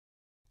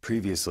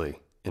Previously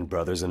in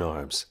Brothers in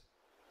Arms.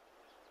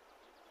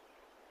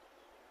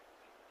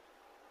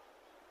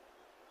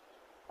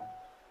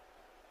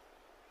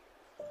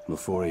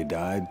 Before he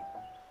died,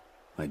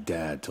 my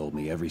dad told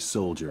me every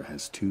soldier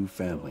has two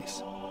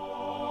families.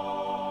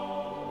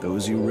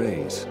 Those you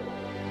raise,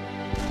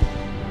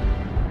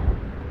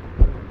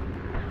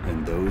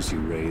 and those you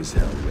raise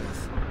hell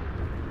with.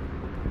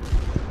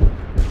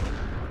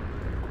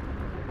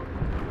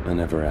 I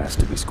never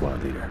asked to be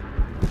squad leader.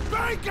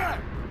 Baker!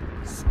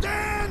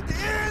 Stand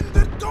in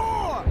the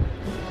door!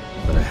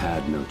 But I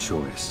had no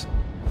choice.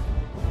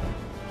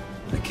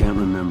 I can't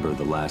remember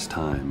the last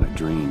time my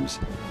dreams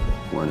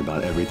weren't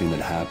about everything that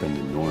happened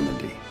in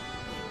Normandy.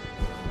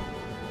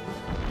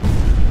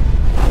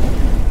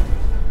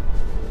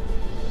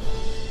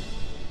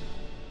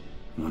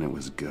 When it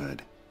was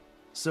good.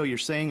 So you're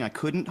saying I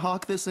couldn't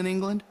hawk this in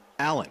England?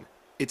 Alan,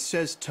 it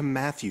says to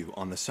Matthew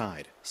on the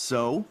side.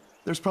 So?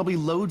 There's probably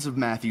loads of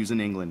Matthews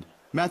in England.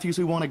 Matthews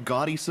who want a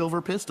gaudy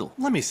silver pistol.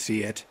 Let me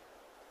see it.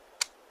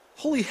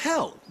 Holy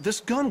hell, this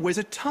gun weighs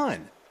a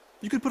ton.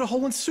 You could put a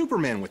hole in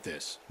Superman with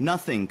this.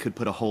 Nothing could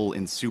put a hole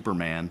in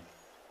Superman.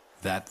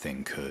 That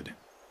thing could.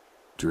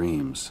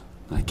 Dreams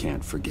I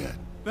can't forget.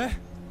 Baker!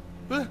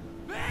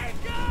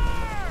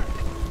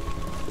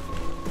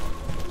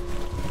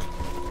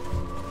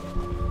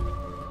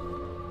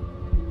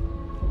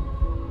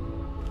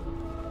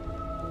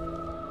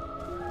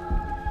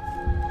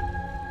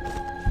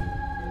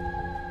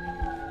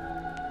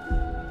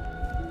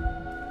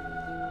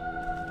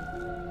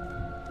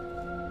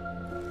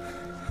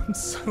 I'm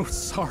so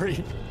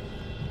sorry.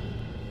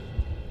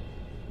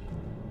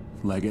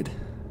 Leggett,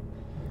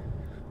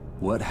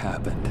 what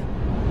happened?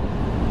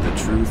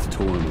 The truth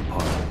tore him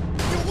apart.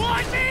 You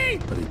want me?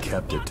 But he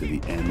kept it to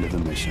the end of the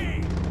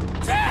mission.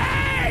 Take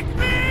And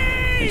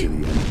me! to the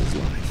end of his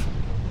life.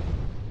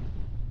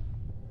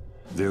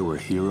 There were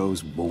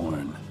heroes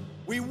born.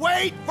 We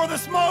wait for the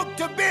smoke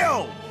to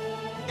build.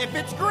 If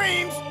it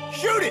screams,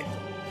 shoot it.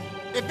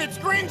 If it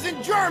screams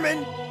in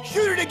German,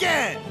 shoot it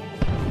again.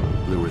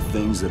 There were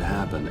things that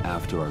happened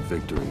after our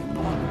victory in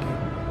Normandy.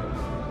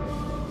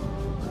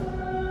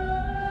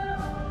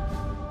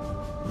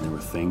 And there were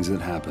things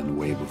that happened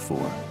way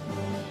before.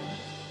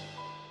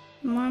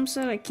 Mom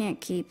said I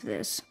can't keep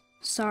this.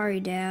 Sorry,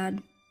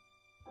 Dad.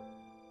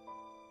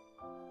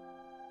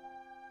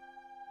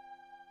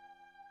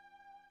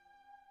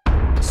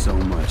 So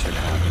much had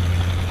happened.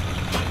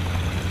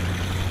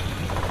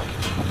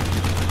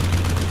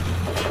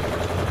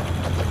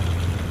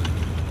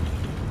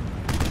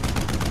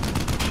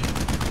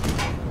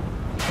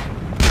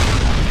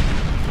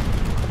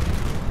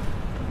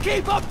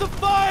 Keep up the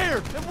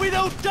fire, and we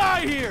don't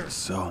die here.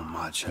 So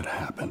much had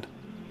happened.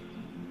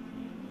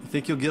 You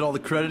think you'll get all the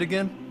credit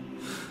again?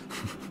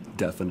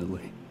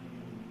 Definitely.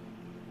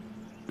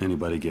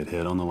 Anybody get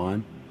hit on the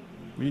line?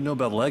 What do you know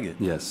about Leggett?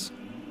 Yes.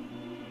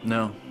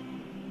 No.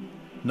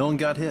 No one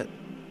got hit.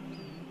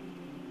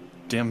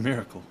 Damn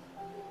miracle.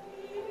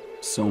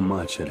 So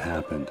much had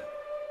happened,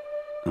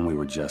 and we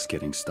were just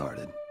getting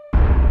started.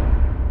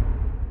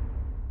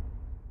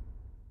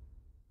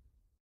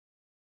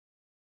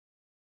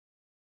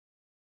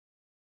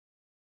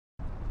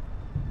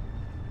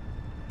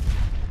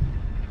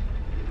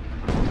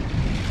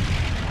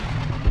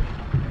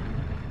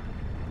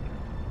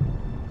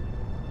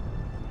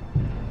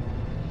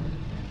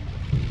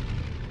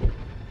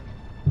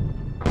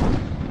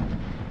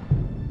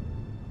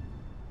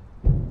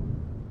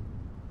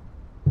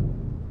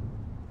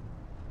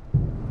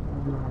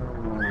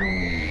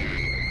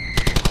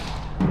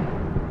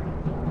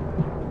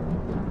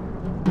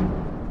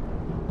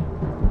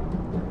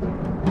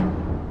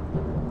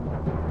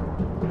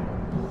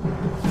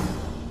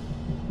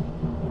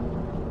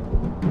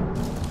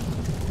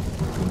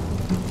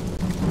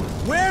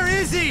 Where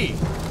is he?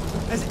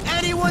 Has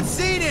anyone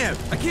seen him?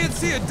 I can't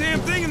see a damn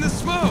thing in the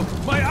smoke!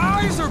 My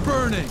eyes are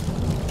burning!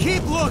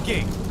 Keep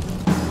looking.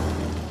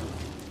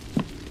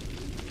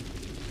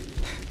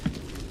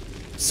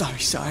 Sorry,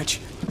 Sarge.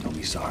 Don't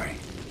be sorry.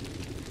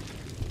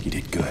 You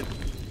did good.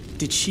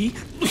 Did she...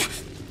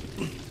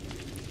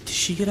 Did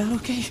she get out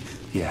okay?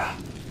 Yeah.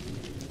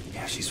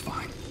 Yeah, she's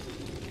fine.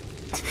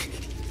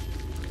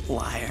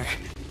 Liar.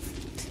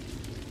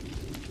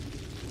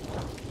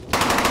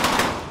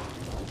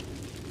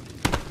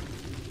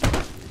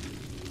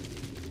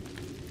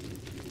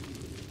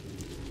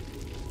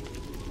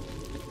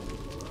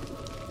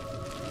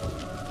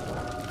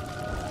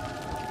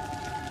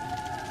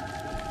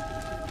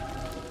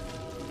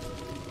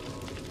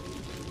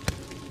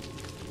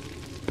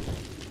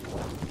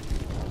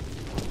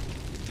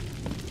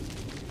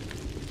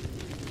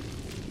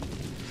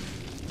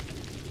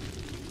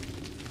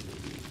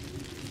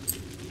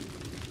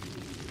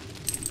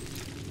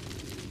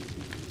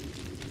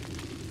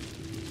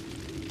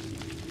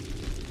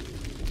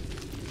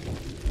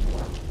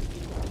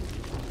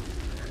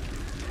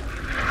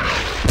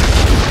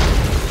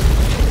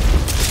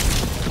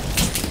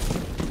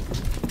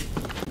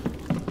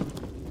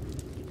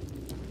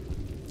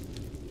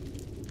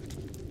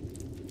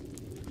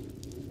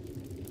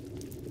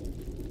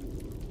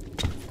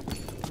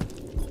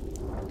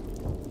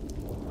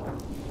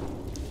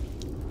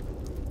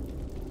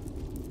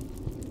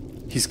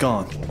 He's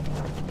gone.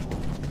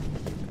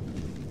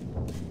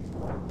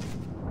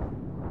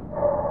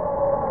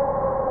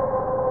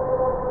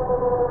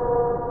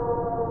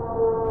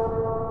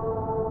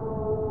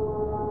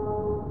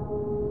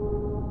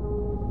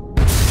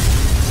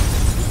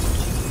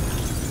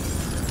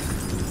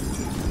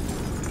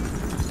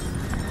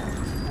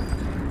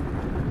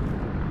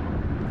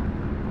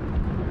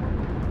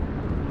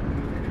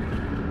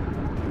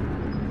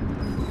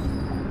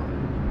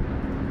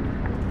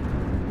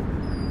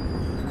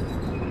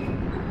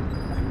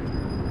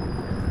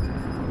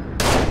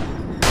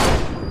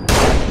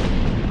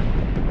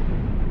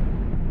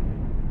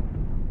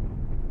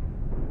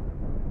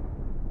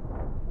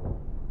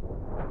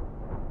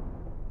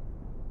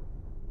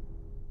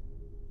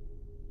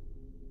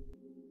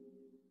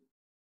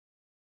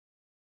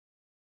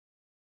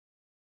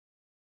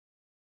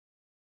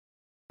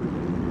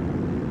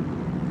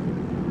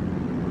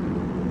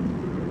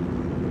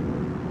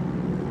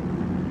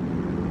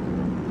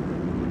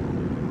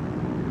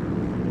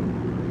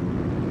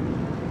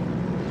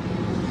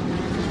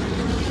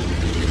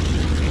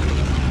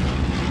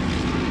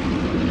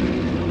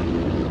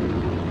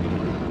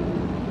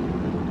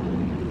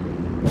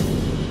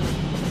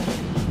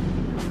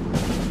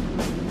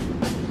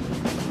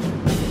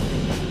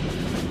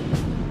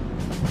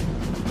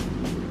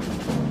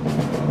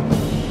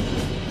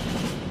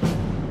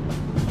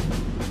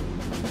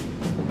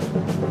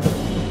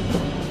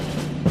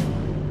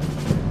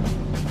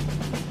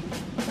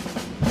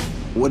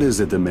 What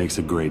is it that makes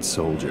a great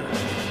soldier?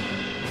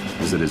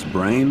 Is it his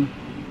brain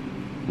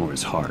or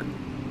his heart?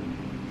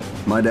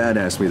 My dad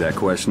asked me that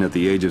question at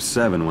the age of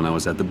 7 when I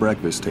was at the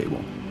breakfast table.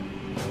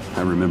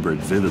 I remember it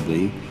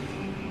vividly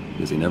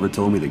because he never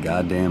told me the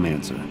goddamn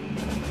answer.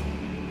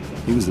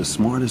 He was the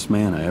smartest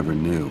man I ever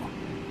knew,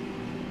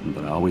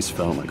 but I always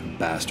felt like a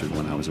bastard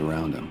when I was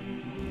around him.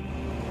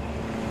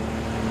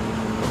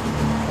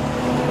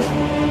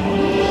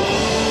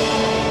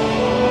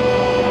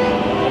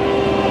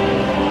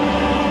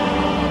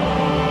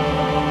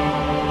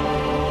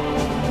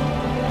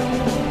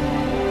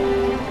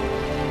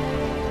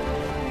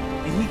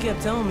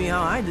 Telling me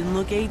how I didn't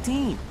look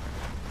 18.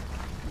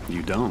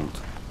 You don't?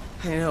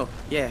 I know,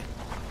 yeah.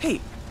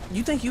 Hey,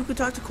 you think you could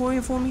talk to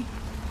Corian for me?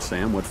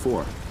 Sam, what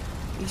for?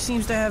 He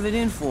seems to have it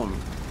in for me.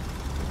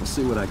 I'll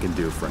see what I can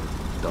do, Frank.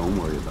 Don't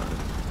worry about it.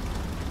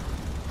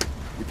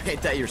 You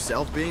paint that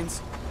yourself,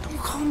 Beans? Don't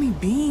call me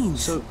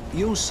Beans. So,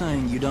 you're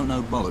saying you don't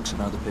know bollocks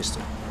about the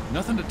pistol?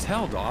 Nothing to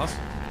tell, Doss.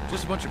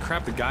 Just a bunch of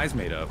crap the guys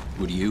made up.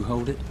 Would you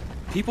hold it?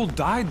 People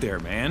died there,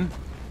 man.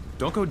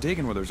 Don't go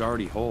digging where there's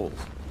already holes.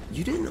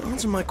 You didn't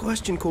answer my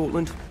question,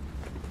 Cortland.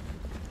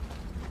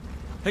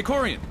 Hey,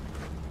 Corian.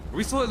 Are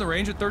we still in the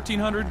range at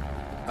 1300?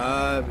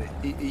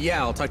 Yeah,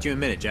 I'll talk to you in a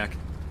minute, Jack.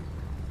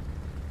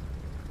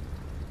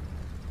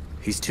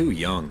 He's too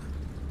young.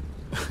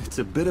 It's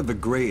a bit of a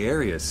gray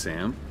area,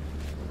 Sam.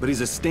 But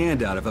he's a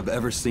standout if I've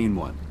ever seen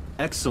one.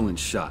 Excellent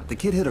shot. The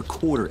kid hit a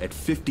quarter at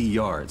 50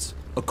 yards.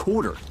 A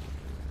quarter.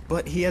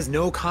 But he has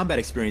no combat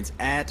experience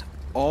at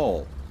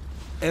all.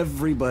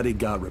 Everybody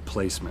got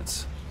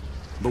replacements.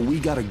 But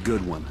we got a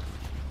good one.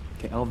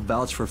 Okay, I'll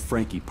vouch for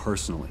Frankie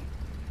personally.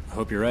 I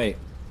hope you're right.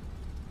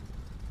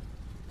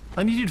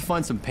 I need you to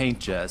find some paint,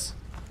 Jazz.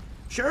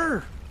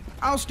 Sure.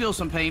 I'll steal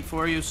some paint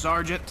for you,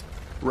 Sergeant.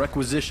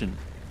 Requisition.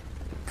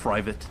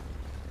 Private.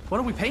 What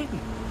are we painting?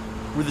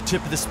 We're the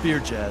tip of the spear,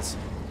 Jazz.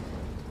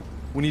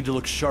 We need to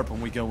look sharp when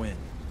we go in.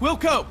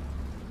 Wilco!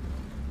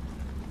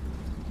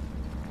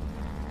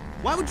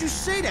 Why would you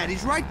say that?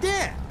 He's right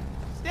there.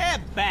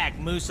 Step back,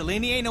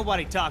 Mussolini. Ain't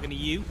nobody talking to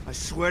you. I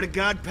swear to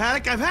God,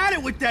 Paddock, I've had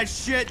it with that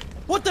shit!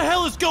 What the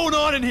hell is going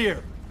on in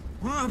here?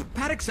 Well,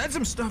 Paddock said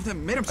some stuff that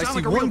made him I sound see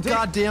like a real one dick.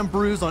 goddamn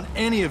bruise on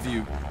any of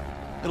you.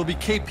 It'll be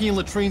KP and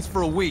latrines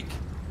for a week.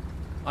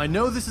 I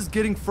know this is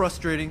getting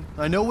frustrating.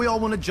 I know we all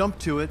want to jump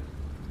to it.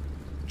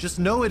 Just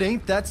know it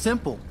ain't that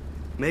simple.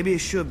 Maybe it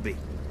should be.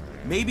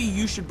 Maybe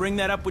you should bring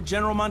that up with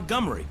General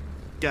Montgomery.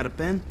 Got a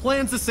pen?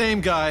 Plan's the same,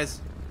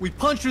 guys. We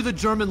punch through the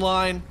German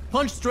line,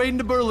 punch straight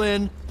into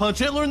Berlin, punch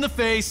Hitler in the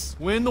face,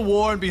 win the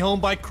war, and be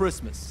home by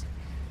Christmas.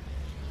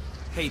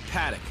 Hey,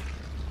 Paddock.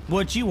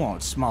 What you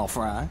want, small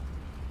fry?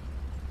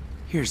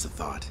 Here's the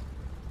thought.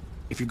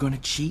 If you're gonna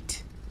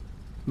cheat,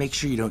 make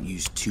sure you don't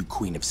use 2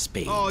 Queen of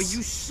Spades. Oh,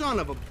 you son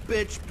of a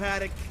bitch,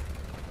 Paddock.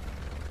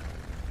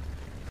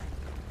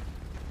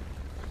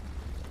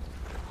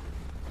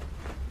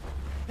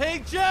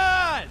 Hey,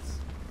 Jazz!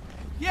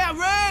 Yeah,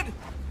 Red!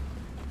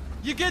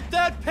 You get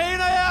that paint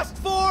I asked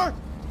for?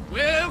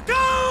 We'll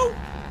go!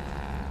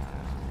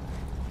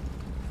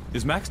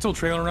 Is Max still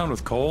trailing around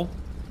with Cole?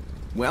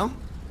 Well,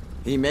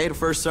 he made a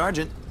first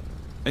sergeant.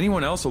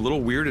 Anyone else a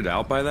little weirded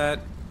out by that?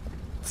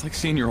 It's like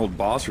seeing your old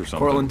boss or something.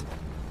 Portland,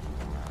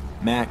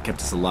 Matt kept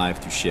us alive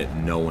through shit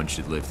no one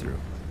should live through.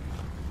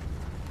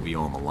 We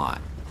owe him a lot.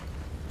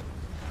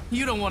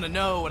 You don't want to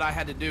know what I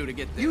had to do to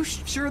get there. You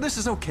sure this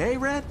is okay,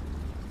 Red?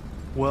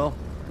 Well,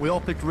 we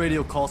all picked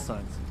radio call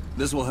signs.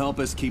 This will help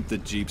us keep the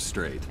Jeep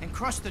straight. And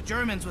crush the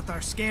Germans with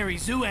our scary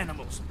zoo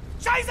animals.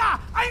 Scheiße!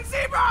 Ein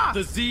Zebra!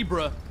 The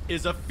zebra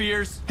is a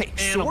fierce Hey,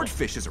 animal.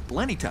 swordfishes are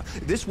plenty tough.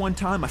 This one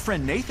time, my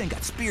friend Nathan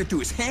got speared through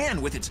his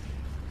hand with its...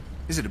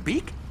 Is it a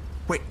beak?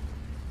 Wait,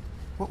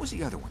 what was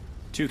the other one?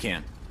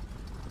 Toucan.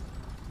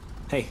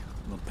 Hey,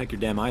 well, peck your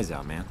damn eyes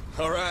out, man.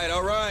 All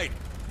right.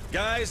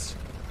 Guys,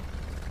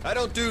 I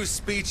don't do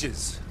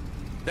speeches.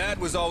 That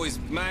was always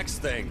Mac's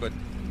thing,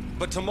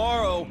 but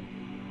tomorrow,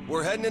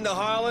 we're heading into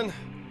Holland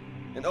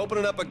and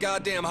opening up a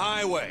goddamn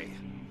highway.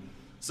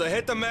 So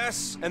hit the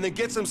mess and then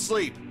get some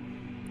sleep.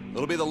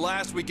 It'll be the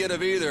last we get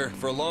of either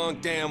for a long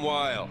damn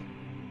while.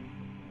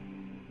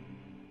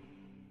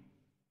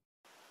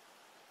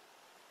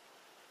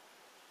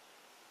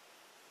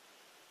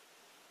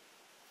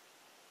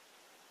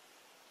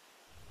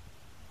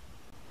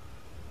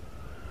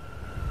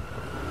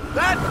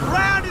 That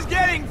ground is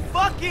getting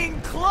fucking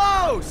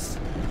close!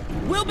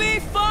 We'll be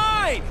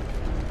fine!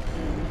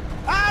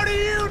 How do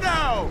you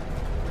know?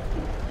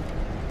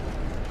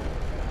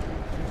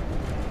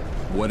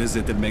 What is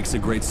it that makes a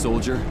great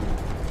soldier?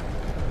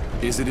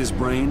 Is it his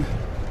brain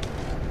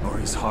or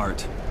his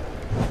heart?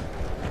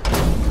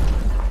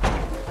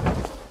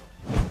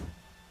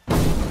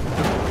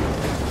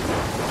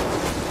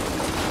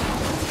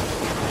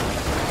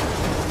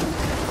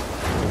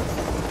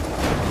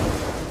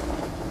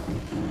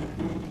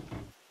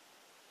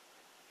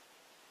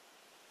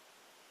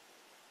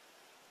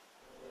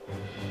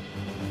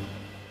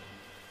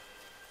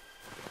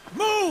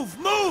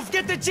 Move!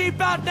 Get the Jeep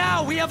out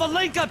now! We have a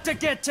link-up to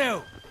get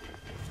to!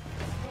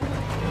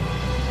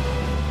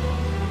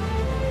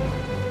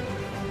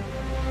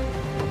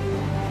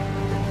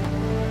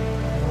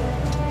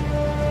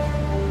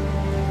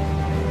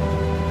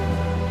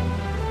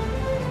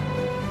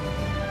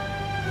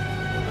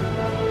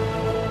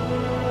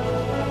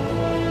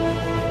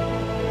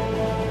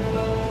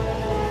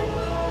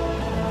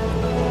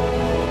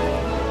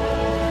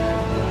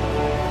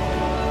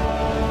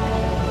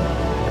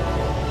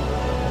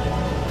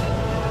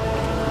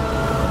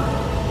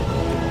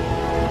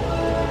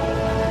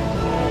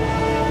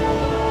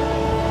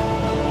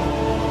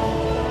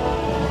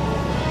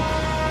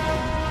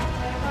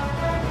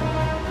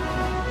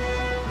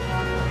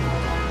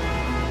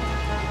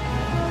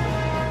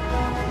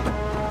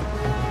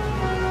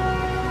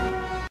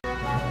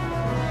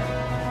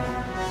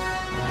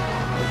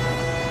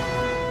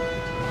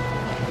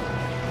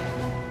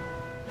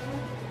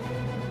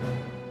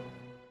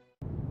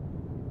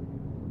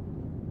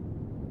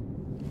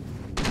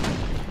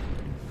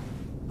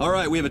 All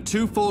right, we have a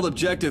twofold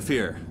objective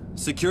here.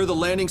 Secure the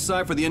landing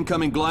site for the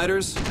incoming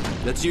gliders.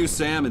 That's you,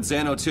 Sam, and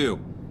Zano too.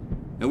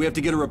 And we have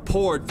to get a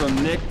report from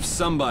Nick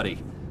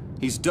somebody.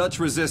 He's Dutch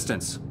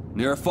resistance,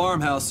 near a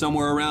farmhouse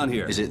somewhere around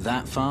here. Is it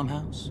that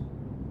farmhouse?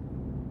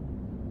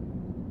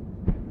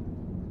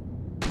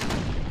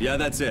 Yeah,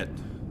 that's it.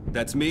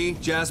 That's me,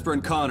 Jasper,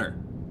 and Connor.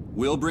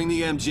 We'll bring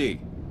the MG.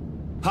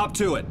 Hop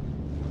to it.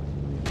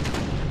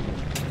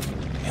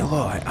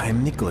 Hello, I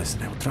am Nicholas,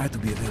 and I will try to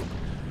be available.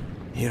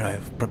 Here I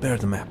have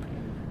prepared a map.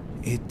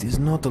 It is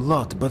not a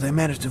lot, but I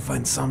managed to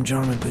find some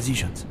German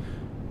positions.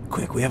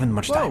 Quick, we haven't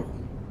much time. Whoa!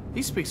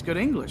 He speaks good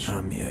English.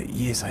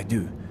 Yes, I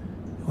do.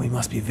 We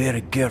must be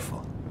very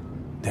careful.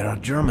 There are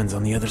Germans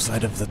on the other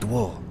side of that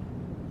wall.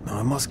 Now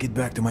I must get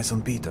back to my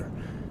son Peter.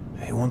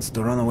 He wants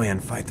to run away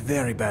and fight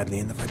very badly,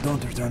 and if I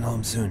don't return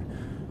home soon,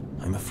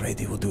 I'm afraid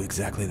he will do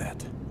exactly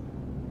that.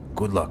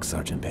 Good luck,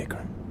 Sergeant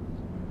Baker.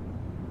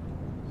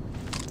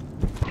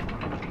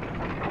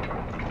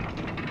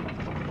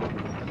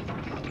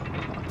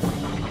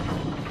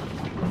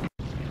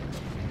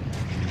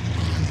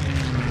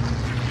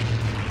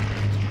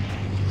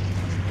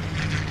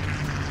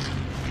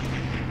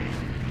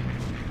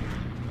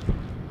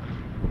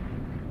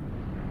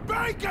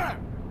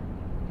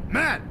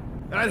 Matt,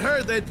 I'd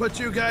heard they'd put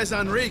you guys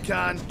on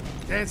recon.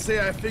 Can't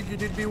say I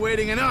figured you'd be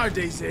waiting in our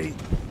DC.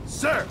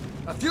 Sir,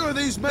 a few of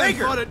these men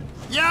Baker. fought it.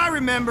 Yeah, I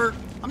remember.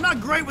 I'm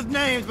not great with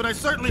names, but I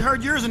certainly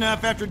heard yours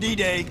enough after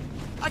D-Day.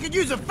 I could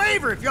use a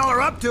favor if y'all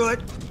are up to it.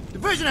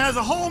 Division has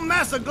a whole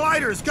mess of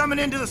gliders coming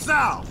into the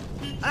south.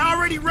 I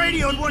already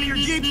radioed one of your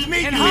Jeeps to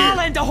meet In you here.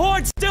 Holland, the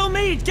Horde still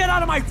meet! Get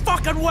out of my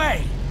fucking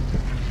way!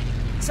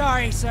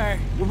 Sorry, sir.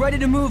 We're ready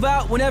to move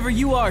out whenever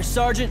you are,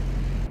 Sergeant.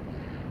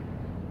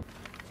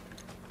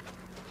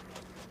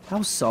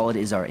 How solid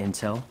is our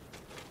intel?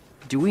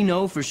 Do we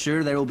know for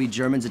sure there will be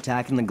Germans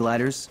attacking the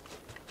gliders?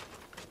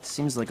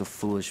 Seems like a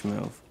foolish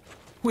move.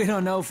 We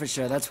don't know for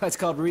sure. That's why it's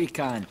called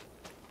recon.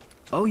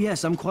 Oh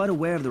yes, I'm quite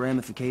aware of the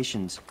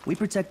ramifications. We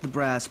protect the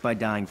brass by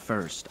dying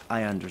first.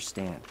 I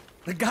understand.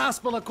 The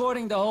gospel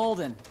according to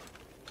Holden.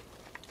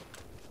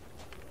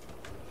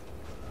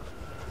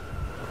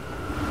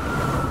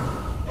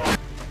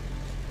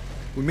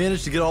 We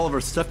managed to get all of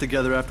our stuff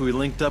together after we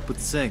linked up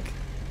with Sync.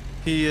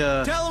 He,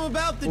 Tell him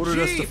about the ordered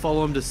us to Jeep.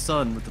 follow him to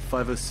Sun with the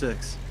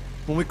 506.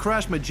 When we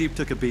crashed, my Jeep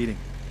took a beating.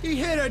 He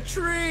hit a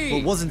tree! Well,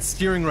 it wasn't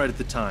steering right at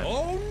the time.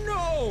 Oh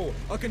no!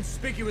 A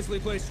conspicuously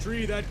placed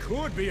tree that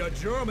could be a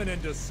German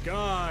in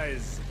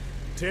disguise.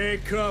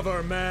 Take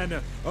cover,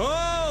 men.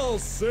 I'll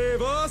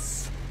save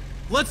us!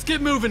 Let's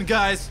get moving,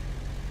 guys!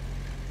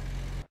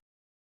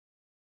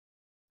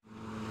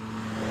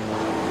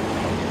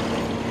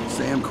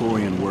 Sam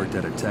Corian worked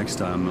at a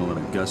textile mill in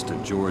Augusta,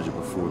 Georgia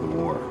before the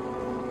war.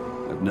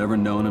 I've never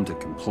known him to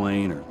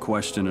complain or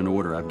question an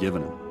order I've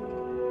given him.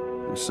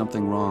 There's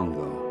something wrong,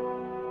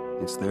 though.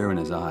 It's there in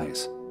his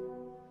eyes.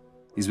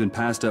 He's been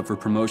passed up for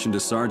promotion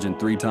to sergeant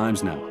 3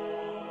 times now.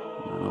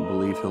 I don't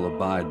believe he'll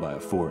abide by a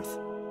 4th.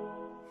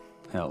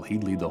 Hell,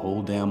 he'd lead the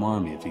whole damn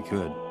army if he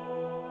could.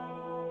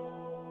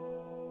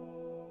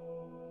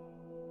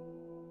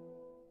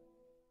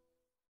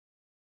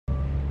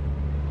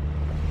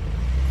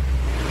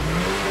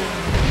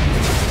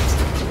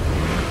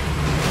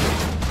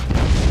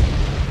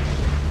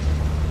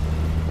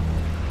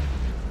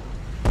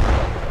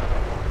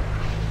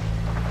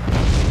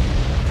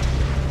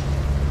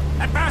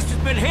 That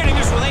bastard's been hitting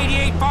us with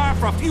 88 fire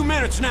for a few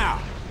minutes now.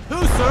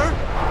 Who, sir?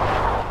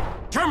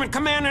 German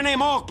commander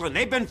named Auckland.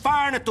 They've been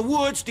firing at the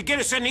woods to get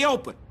us in the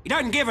open. He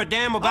doesn't give a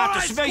damn about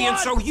the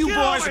civilians, so you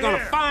boys are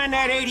gonna find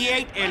that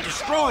 88 and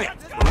destroy it.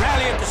 We'll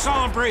rally at the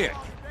Somme Bridge.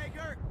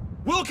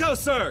 Wilco,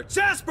 sir!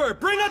 Jasper,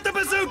 bring out the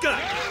bazooka!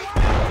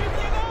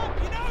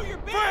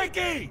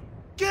 Frankie!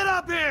 Get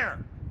up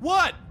here!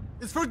 What?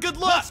 It's for good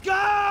luck! Let's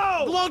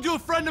go! Belonged to a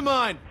friend of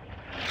mine.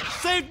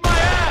 Saved my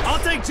ass!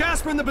 I'll take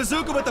Jasper and the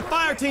bazooka with the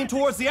fire team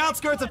towards the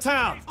outskirts of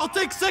town. I'll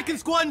take 2nd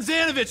Squad and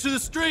Zanovich to the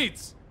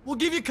streets. We'll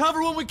give you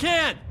cover when we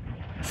can.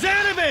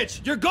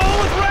 Zanovich, you're going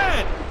with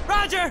Red!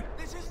 Roger!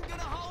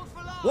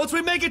 Once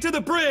we make it to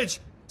the bridge,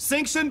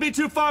 Sink shouldn't be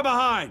too far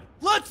behind.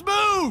 Let's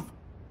move!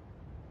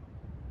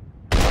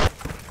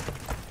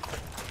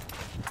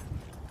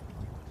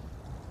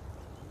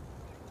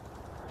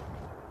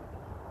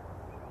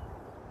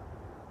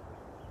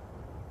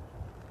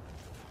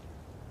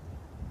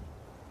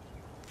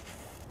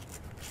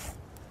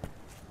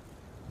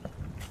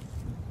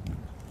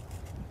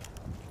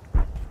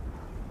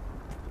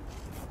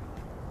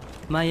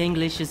 My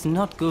English is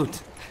not good.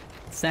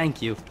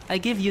 Thank you. I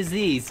give you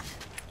these.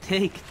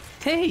 Take.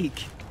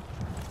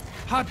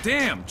 Hot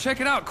damn, check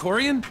it out,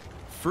 Corian.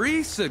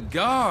 Free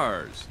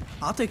cigars.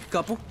 I'll take a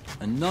couple.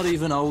 And not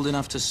even old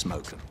enough to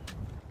smoke them.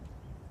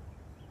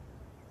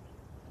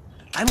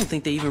 I don't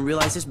think they even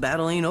realize this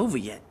battle ain't over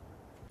yet.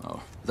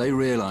 Oh, they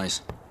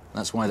realize.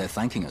 That's why they're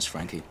thanking us,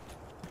 Frankie.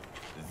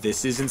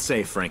 This isn't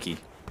safe, Frankie.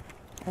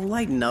 Oh,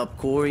 lighten up,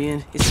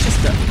 Corian. It's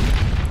just a...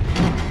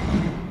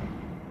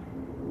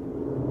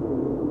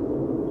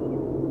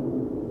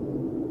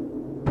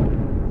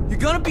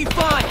 You're gonna be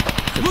fine!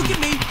 Look at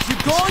me!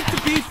 You're going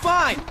to be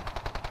fine!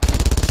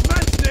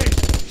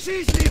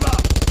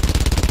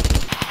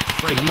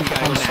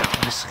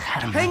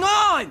 Hang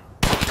on!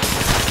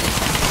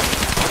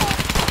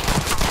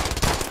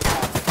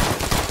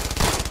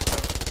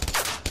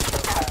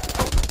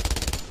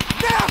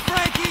 Now,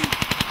 Frankie!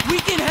 We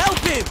can help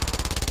him!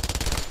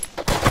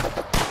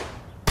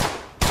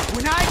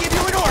 When I give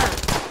you an order,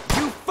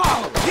 you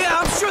follow! Yeah,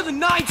 I'm sure the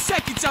 9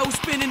 seconds I was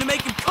spending to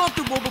make him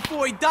comfortable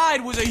before he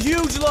died was a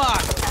huge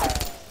loss!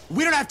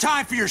 We don't have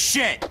time for your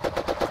shit!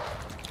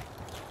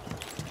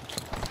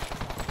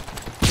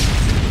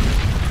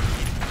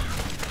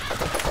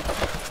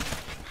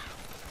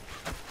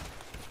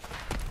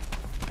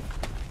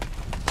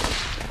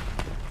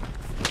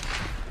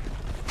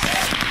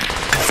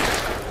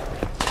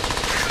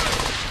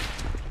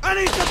 I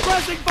need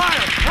suppressing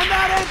fire on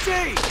that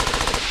NG!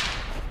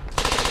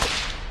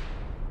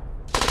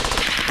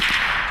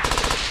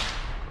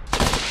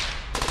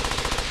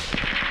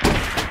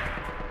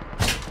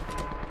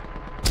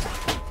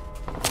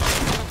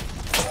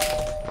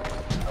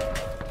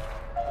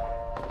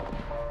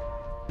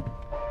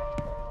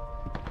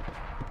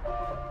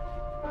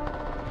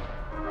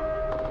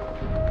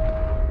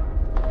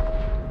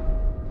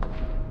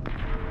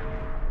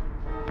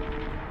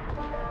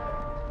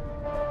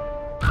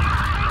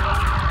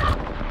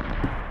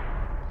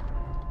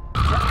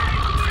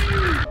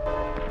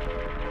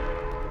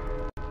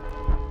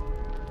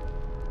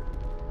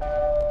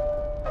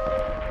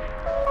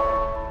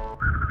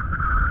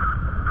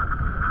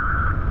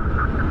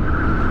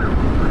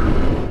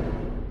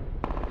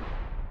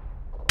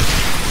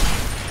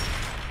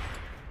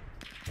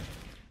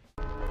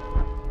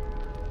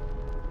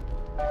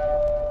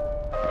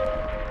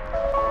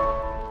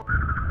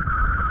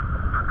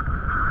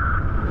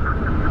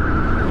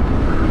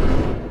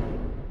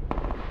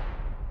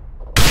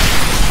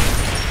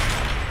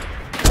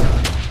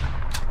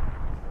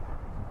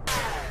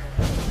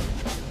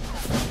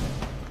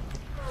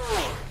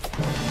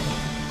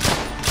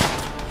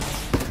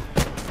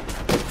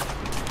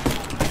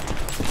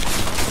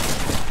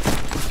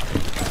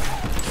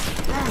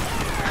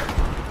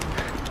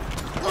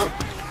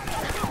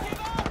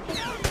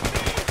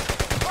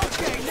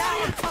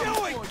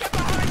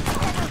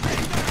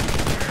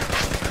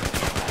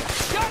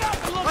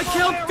 I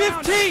count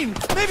 15,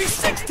 maybe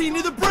 16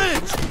 near the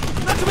bridge!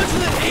 Not to mention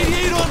that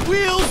 88 on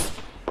wheels!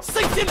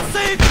 Sink didn't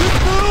say it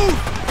could move!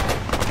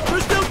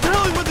 There's no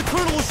telling when the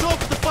colonel will show up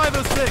at the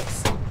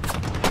 506.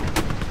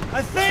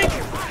 I think,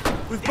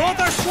 with both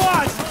our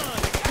squads,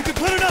 we can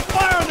put enough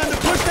fire on them to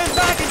push them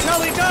back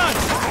until they're done!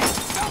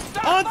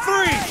 On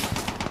 3!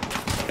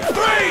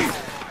 3!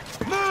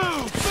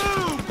 Move!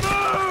 Move!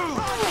 Move!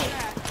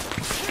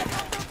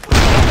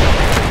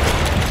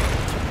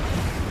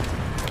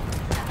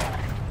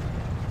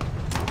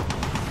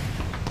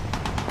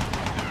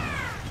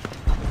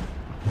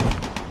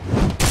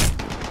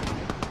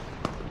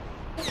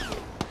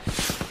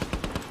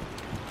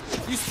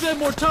 spend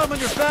more time on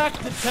your back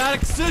than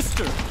Paddock's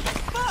sister.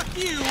 Fuck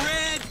you,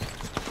 Red!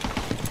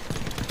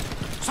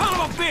 Son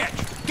of a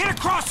bitch! Get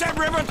across that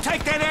river and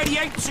take that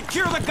 88 and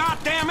secure the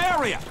goddamn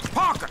area!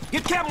 Parker,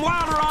 you kept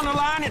Wilder on the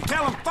line and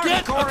tell him 30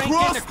 Get Corps ain't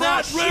across getting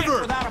across that shit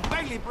river! without a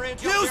Bailey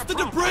Bridge. Use the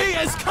debris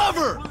as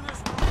cover!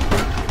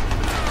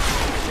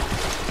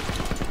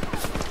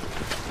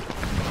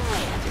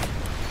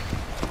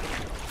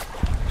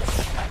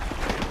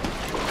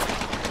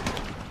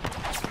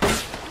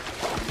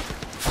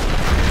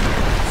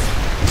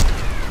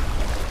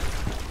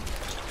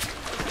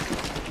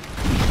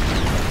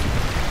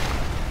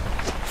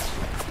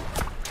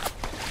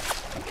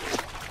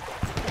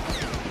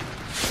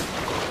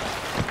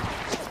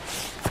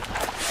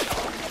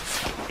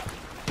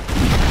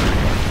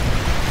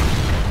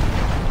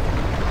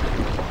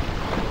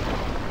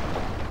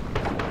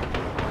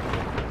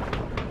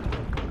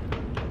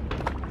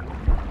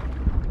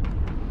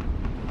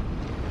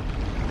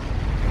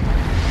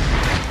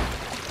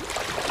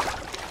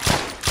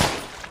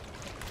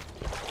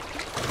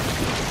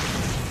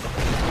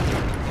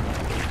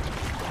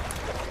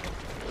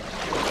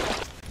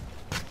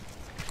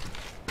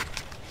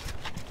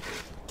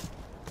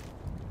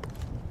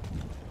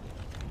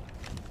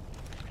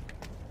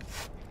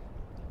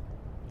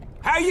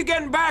 How you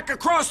getting back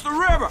across the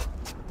river?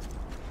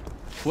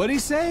 What'd he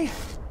say?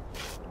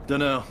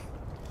 Dunno.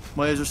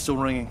 My ears are still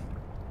ringing.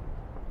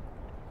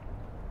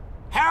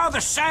 How the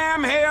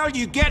Sam hell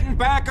you getting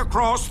back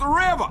across the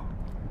river?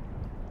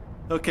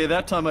 Okay,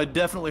 that time I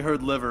definitely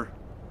heard liver.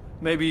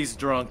 Maybe he's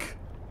drunk.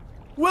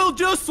 We'll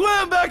just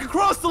swim back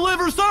across the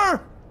river,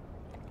 sir!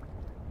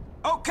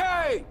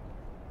 Okay!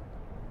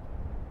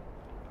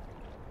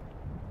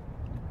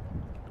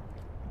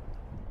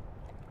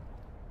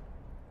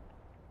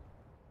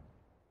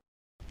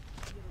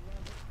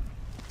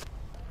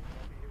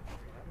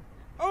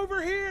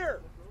 Over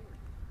here!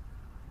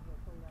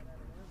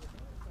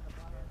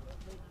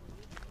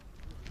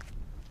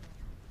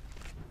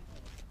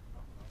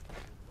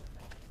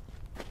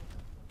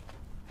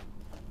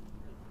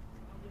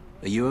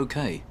 Are you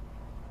okay?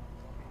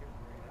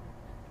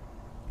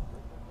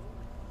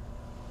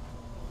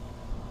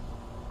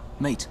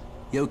 Mate,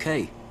 you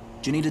okay?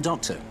 Do you need a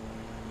doctor?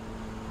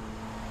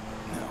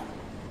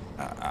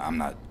 No. I'm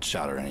not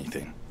shot or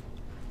anything.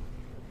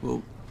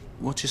 Well,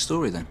 what's your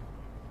story then?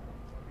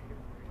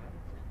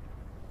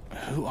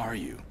 Who are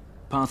you?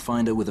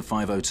 Pathfinder with a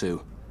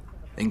 502.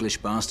 English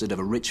bastard of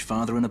a rich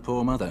father and a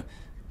poor mother.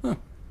 Huh,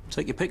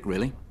 take your pick,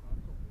 really.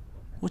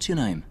 What's your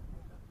name?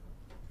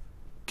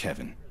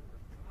 Kevin.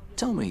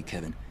 Tell me,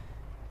 Kevin,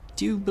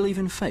 do you believe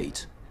in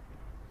fate?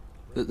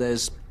 That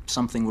there's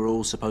something we're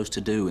all supposed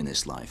to do in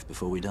this life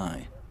before we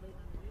die?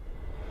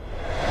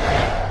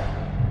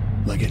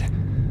 Leggett,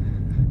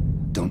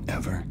 don't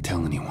ever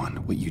tell anyone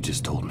what you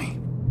just told me.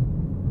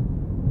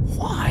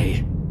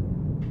 Why?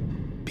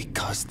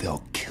 Because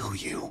they'll kill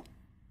you.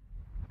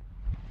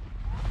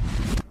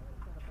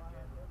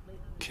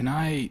 Can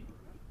I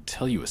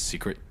tell you a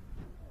secret?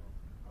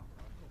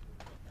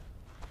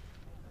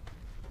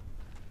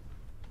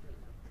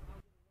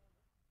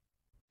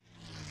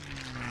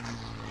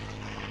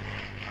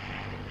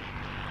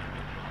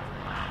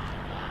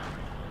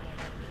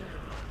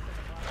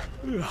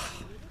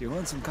 You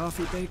want some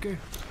coffee, Baker?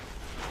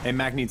 Hey,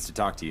 Mac needs to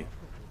talk to you.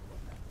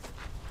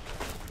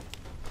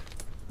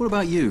 What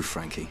about you,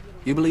 Frankie?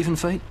 You believe in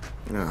fate?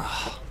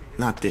 Ugh,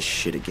 not this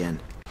shit again.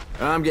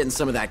 I'm getting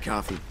some of that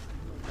coffee.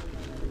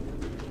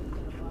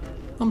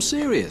 I'm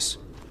serious.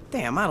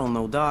 Damn, I don't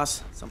know,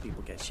 Doss. Some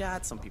people get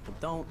shot, some people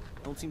don't.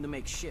 Don't seem to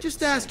make shit.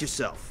 Just ask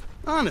yourself,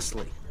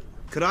 honestly.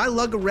 Could I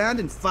lug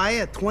around and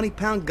fire a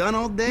 20-pound gun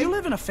all day? You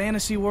live in a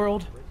fantasy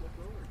world.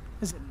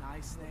 Is it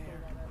nice there?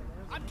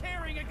 I'm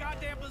carrying a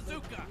goddamn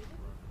bazooka!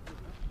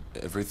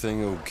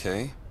 Everything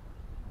okay?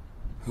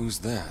 Who's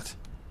that?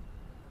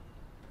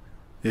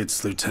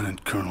 It's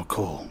Lieutenant Colonel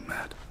Cole,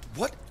 Matt.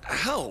 What?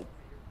 How?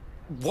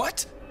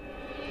 What?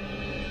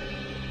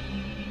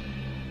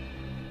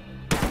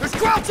 There's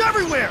Krauts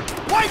everywhere!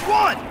 White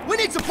one! We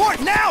need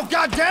support now,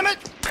 goddammit!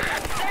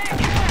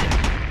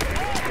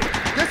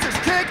 This is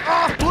Kick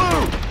Off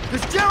Blue!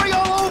 There's Jerry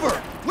all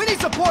over! We need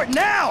support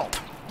now!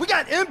 We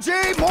got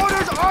MJ,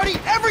 Mortars, Artie,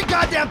 every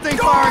goddamn thing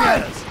firing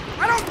at us!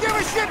 I don't give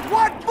a shit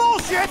what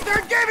bullshit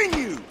they're giving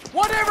you!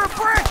 Whatever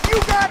breath you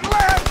got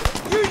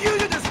left, you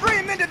use it to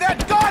scream into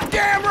that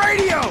goddamn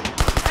radio!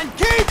 And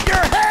keep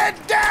your head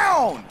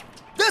down!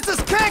 This is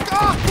Kick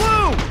Off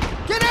Blue!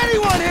 Can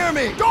anyone hear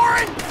me?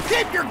 Doran,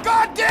 keep your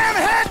goddamn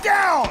head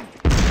down!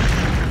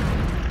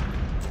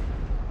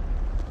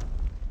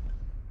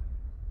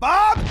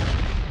 Bob?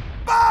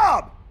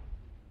 Bob!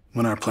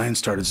 When our plane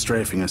started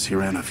strafing us, he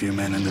ran a few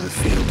men into the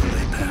field to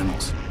lay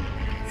panels.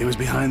 He was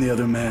behind the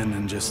other men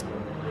and just...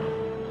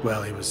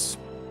 well, he was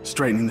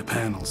straightening the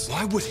panels.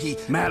 Why would he...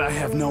 Matt, I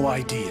have no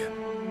idea.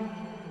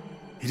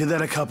 He did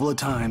that a couple of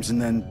times,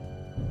 and then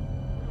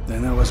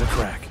there was a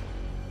crack.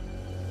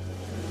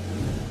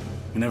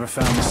 We never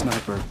found the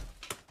sniper.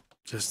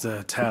 Just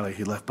a tally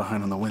he left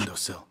behind on the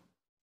windowsill.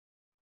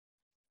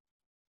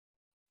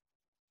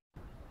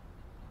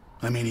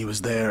 I mean, he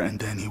was there and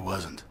then he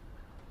wasn't.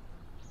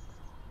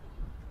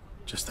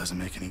 Just doesn't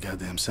make any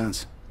goddamn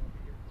sense.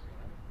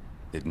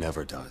 It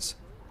never does.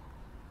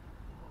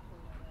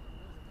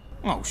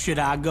 Oh, should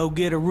I go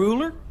get a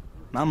ruler?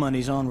 My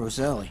money's on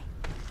Roselli.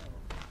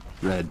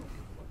 Red,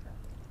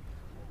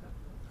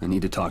 I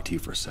need to talk to you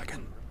for a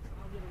second.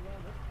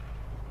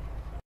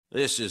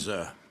 This is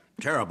a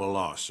terrible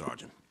loss,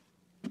 Sergeant.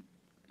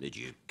 Did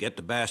you get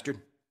the bastard?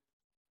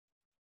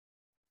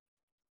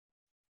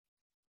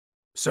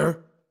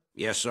 Sir?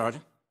 Yes,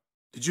 Sergeant?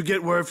 Did you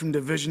get word from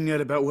Division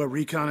yet about where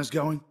recon is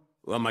going?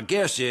 Well, my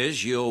guess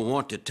is you'll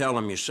want to tell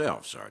them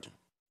yourself, Sergeant.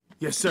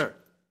 Yes, sir.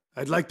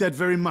 I'd like that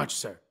very much,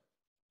 sir.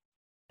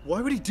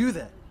 Why would he do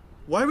that?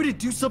 Why would he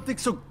do something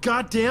so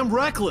goddamn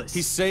reckless?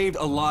 He saved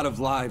a lot of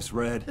lives,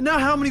 Red. And now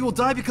how many will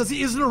die because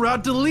he isn't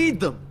around to lead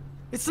them?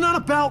 It's not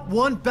about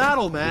one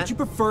battle, man. Would you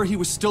prefer he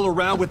was still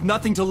around with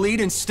nothing to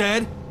lead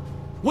instead?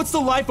 What's the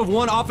life of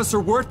one officer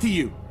worth to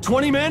you?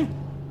 20 men?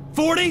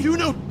 40? You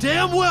know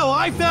damn well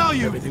I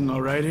value... Everything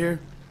all right here?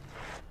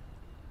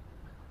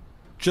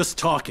 Just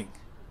talking.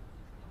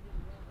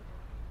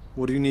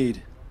 What do you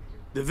need?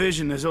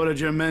 Division has ordered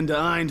your men to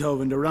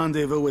Eindhoven to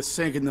rendezvous with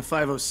Sink in the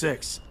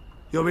 506.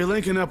 You'll be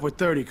linking up with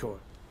 30 Corps.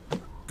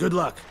 Good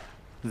luck.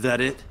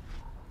 That it?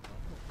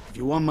 If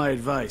you want my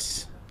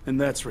advice, and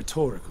that's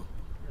rhetorical,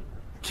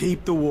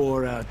 keep the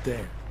war out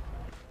there.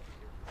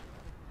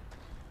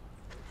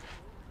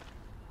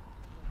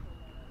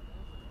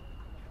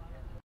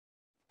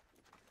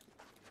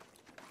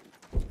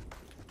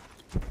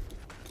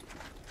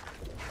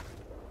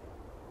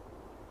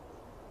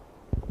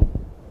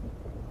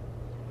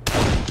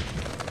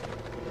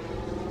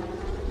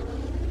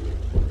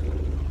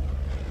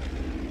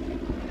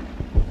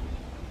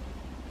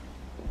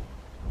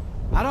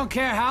 I don't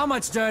care how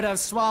much dirt I've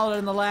swallowed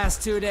in the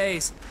last 2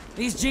 days.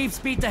 These jeeps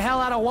beat the hell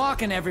out of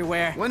walking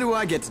everywhere. When do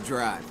I get to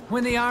drive?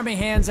 When the Army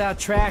hands out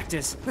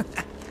tractors.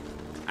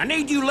 I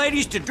need you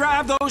ladies to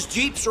drive those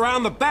jeeps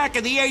around the back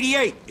of the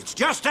 88. It's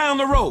just down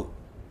the road.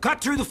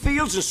 Cut through the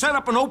fields and set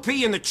up an OP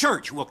in the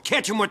church. We'll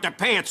catch them with their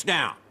pants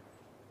down.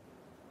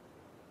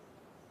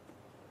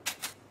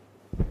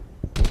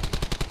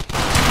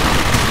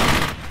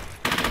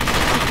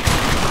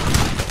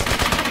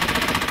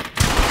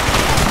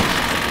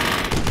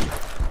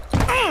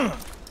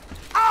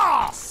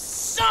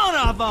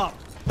 Son of a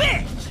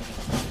bitch!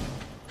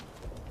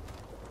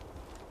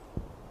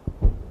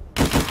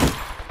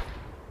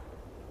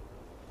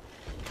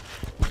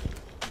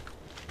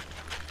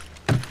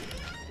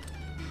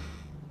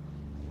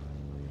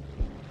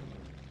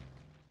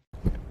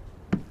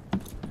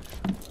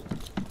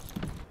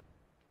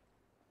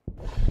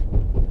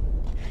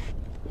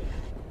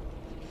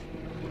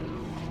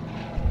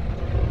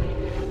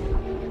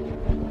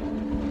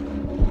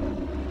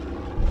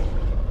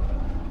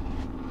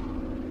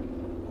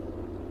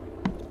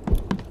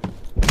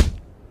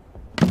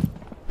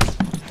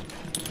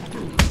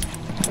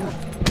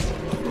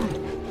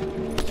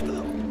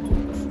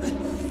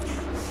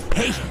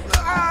 Hey,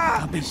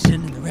 I'll be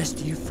sending the rest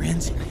of you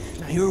friends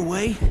your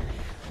way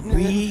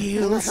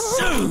real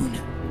soon.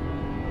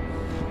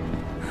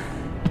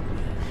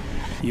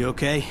 You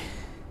okay?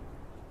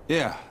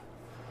 Yeah.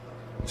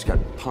 Just got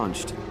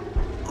punched.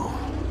 Oh,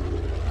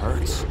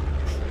 hurts.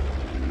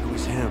 It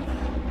was him.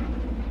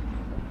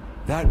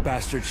 That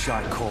bastard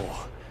shot Cole.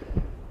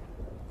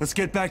 Let's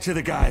get back to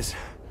the guys.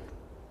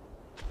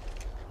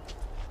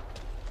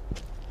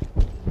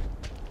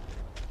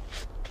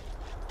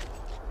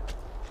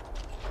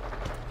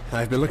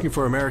 I've been looking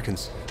for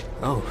Americans.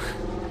 Oh,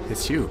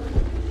 it's you.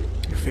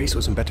 Your face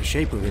was in better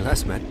shape when we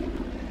last met.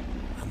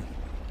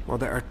 Well,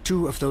 there are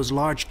 2 of those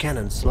large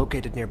cannons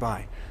located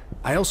nearby.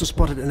 I also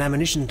spotted an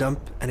ammunition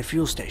dump and a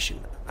fuel station.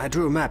 I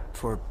drew a map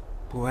for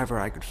whoever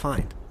I could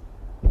find.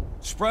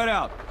 Spread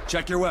out.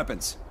 Check your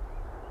weapons.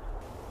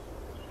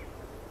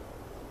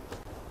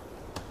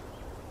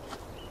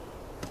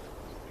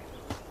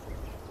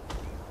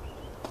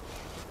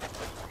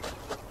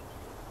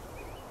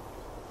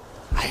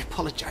 I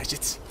apologize.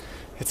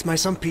 It's my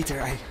son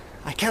Peter.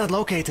 I cannot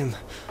locate him.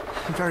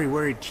 I'm very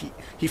worried.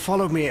 He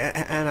followed me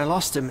and I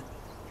lost him.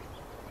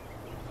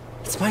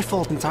 It's my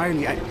fault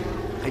entirely.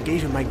 I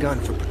gave him my gun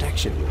for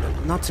protection,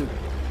 not to...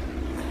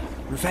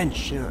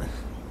 revenge, you know.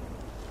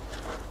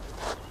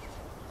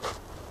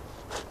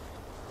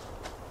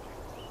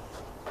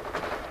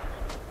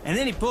 And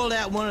then he pulled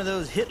out one of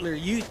those Hitler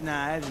Youth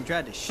knives and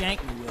tried to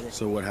shank me with it.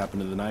 So what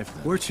happened to the knife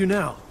then? Where to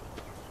now?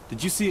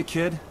 Did you see a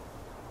kid?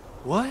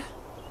 What?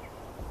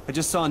 I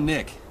just saw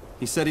Nick.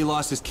 He said he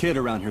lost his kid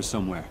around here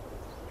somewhere.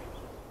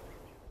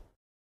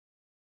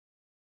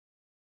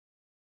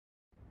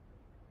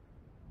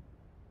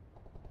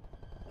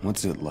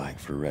 What's it like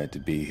for Red to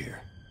be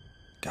here?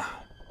 God.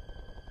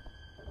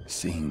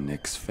 Seeing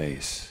Nick's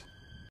face.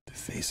 The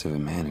face of a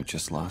man who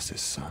just lost his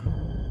son.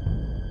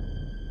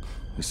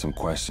 There's some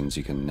questions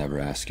you can never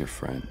ask your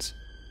friends.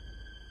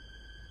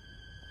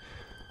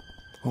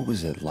 What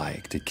was it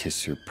like to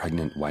kiss your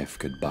pregnant wife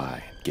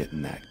goodbye and get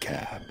in that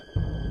cab?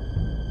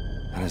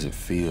 How does it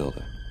feel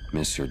to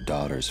miss your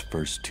daughter's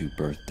first 2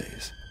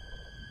 birthdays?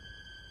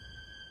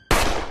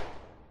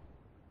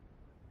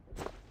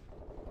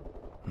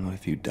 What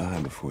if you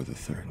die before the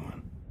third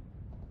one?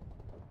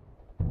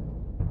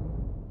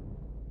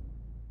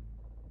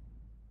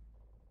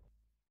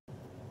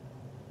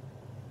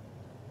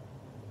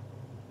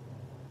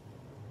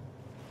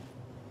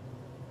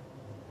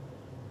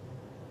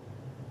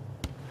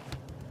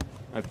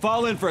 Alright,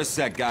 fall in for a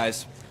sec,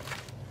 guys.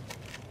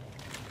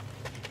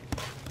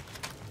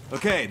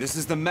 Okay, this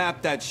is the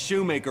map that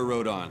Shoemaker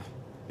wrote on.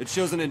 It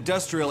shows an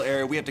industrial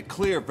area we have to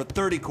clear for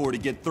 30 Corps to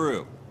get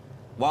through.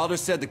 Wilder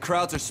said the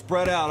crowds are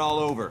spread out all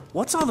over.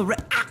 What's all the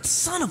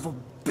son of a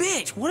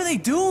bitch! What are they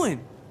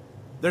doing?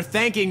 They're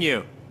thanking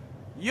you.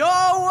 You're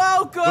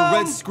welcome! The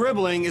red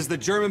scribbling is the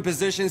German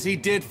positions he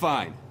did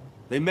find.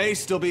 They may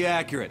still be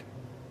accurate.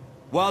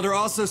 Wilder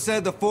also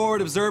said the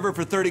forward observer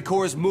for 30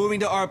 Corps is moving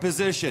to our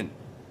position.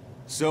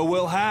 So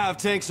we'll have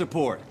tank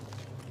support.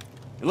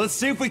 And let's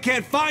see if we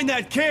can't find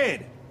that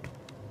kid!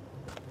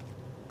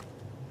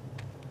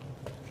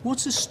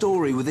 What's the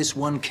story with this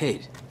one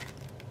kid?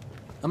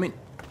 I mean,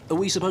 are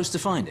we supposed to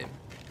find him?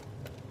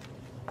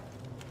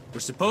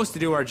 We're supposed to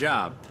do our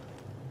job.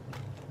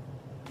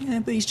 Yeah,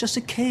 but he's just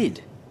a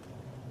kid.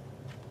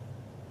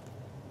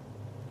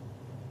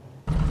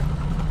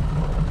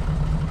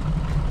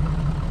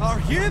 Are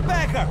you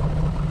Becker?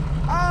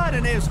 Ah,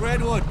 the name's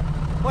Redwood.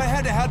 Well, I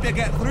had to help you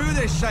get through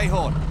this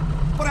shithole.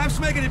 Perhaps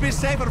making it a bit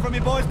safer for me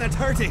boys in the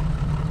 30.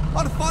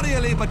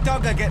 Unfortunately, but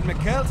Dunga getting me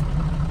killed.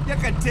 You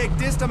can take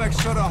this to make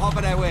sure to hop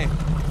it away.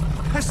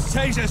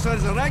 Jesus, so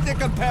it's a right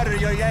competitor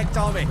you yanked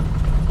on me.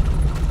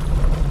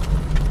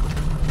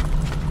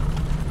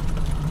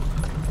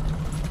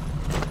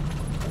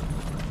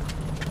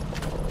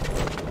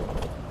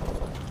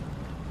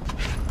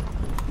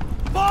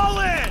 Fall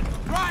in!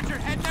 Roger,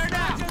 head there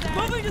now.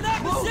 Moving to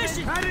that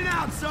position. Heading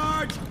out,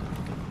 Sarge.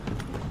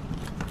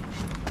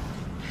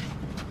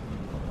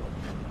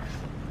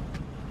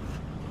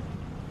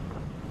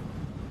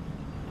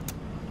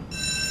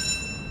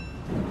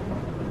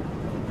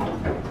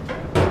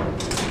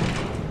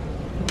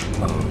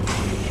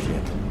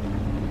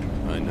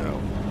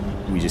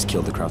 We just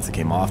killed the crowds that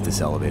came off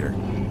this elevator.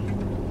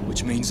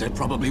 Which means they're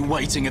probably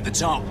waiting at the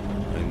top.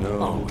 I know.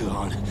 Oh,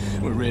 God.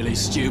 We're really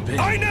stupid.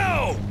 I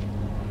know!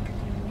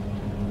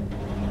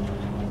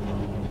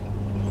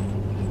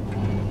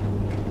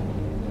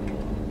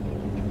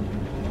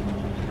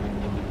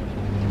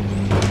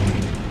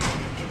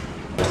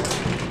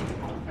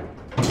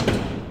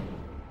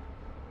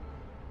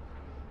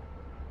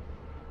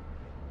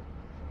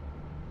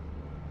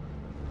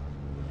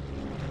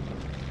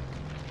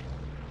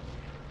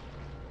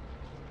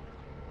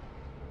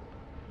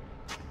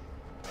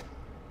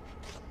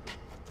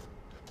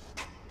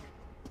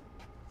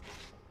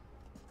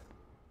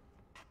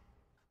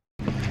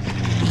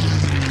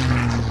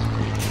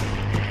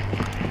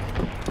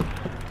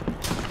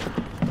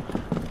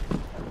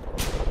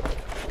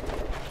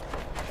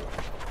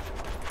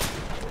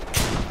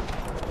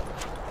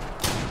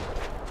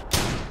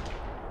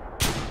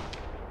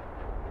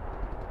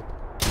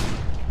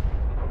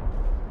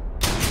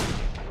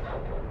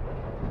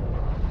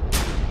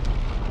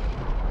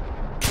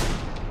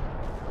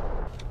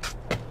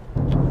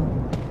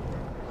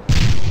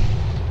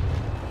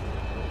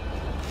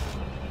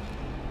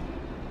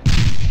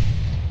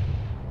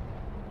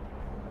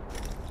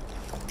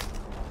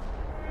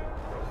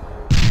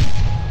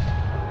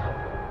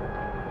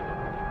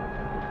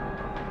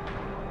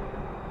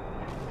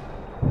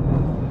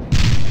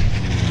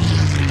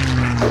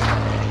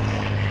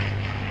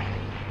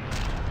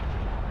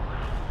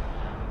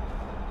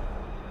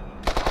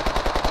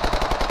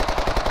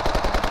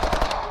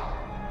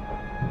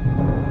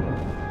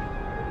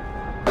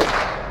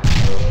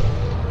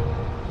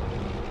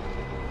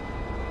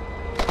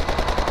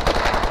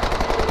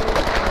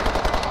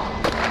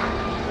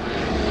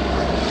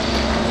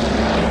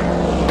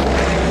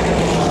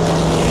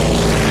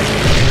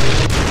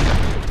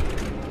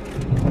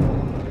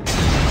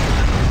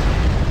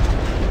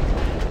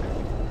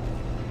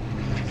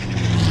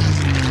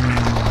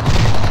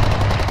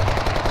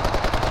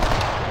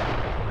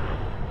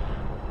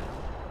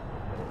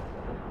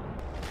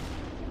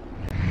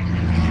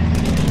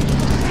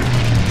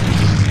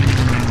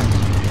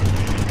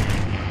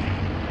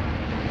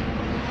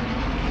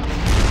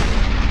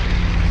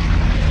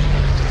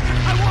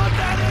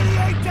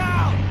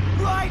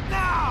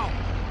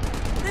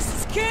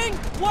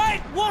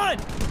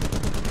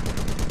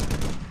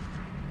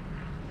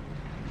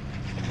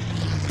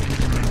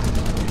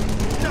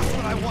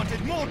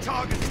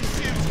 targets to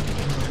shoot!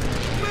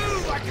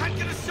 Move! I can't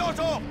get a shot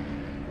off!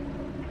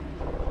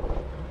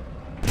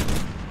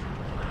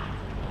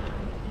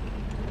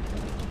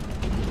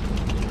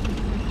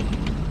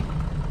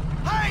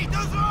 Hey,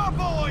 those are our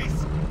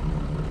boys!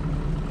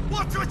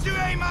 Watch what you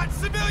aim at!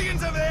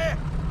 Civilians over there!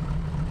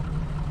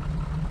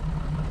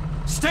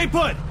 Stay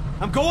put!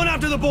 I'm going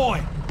after the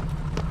boy!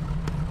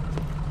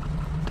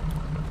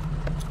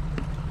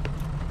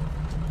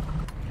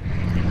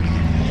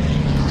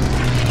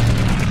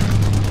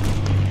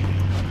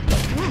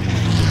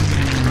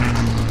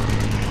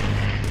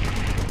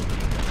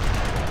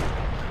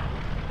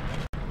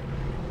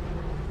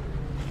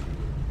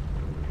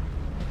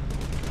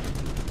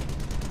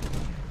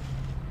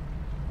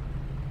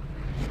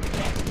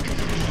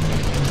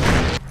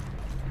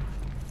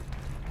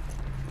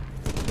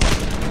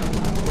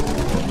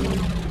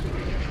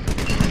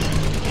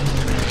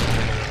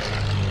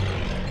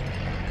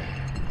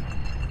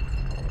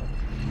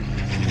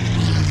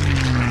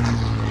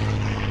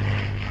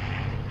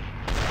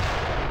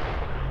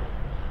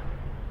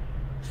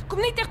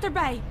 Kom niet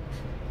dichterbij.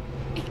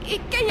 Ik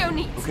ken jou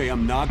niet. Okay,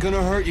 I'm not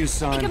gonna hurt you,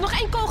 son. Ik heb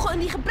nog 1 kogel en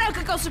die gebruik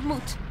ik als het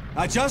moet.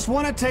 I just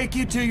want to take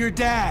you to your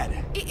dad.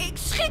 Ik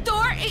schiet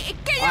hoor. Ik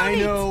ken jou niet.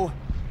 I know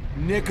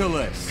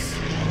Nicholas.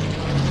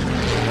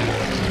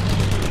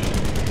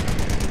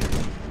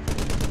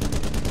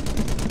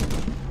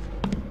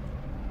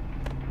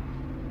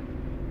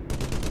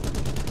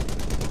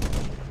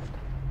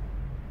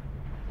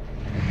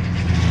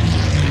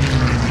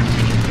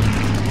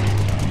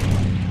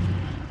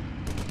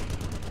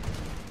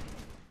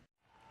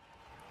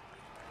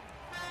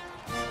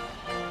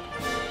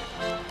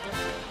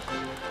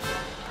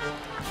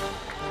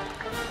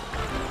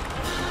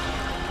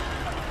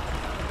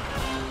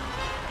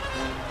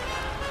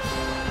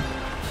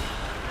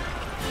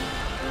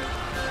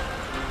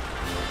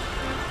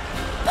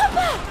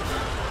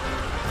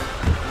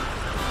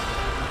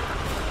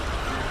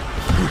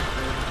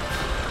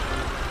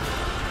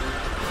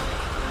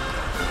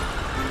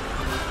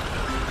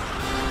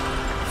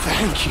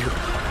 Thank you.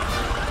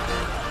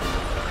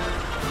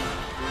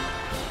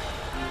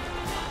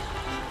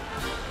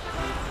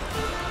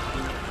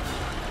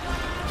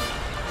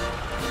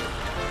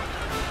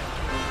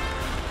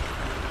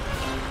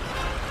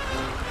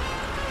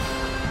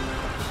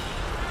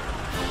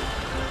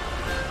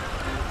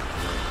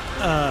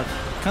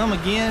 Come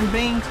again,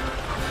 Beans?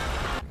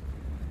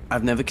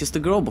 I've never kissed a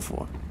girl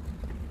before.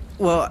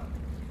 Well,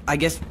 I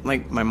guess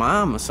my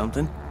mom or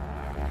something.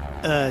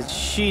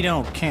 She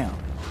don't count.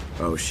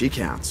 Oh, she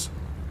counts.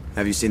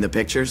 Have you seen the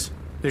pictures?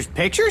 There's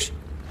pictures?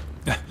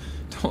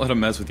 Don't let him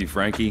mess with you,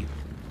 Frankie.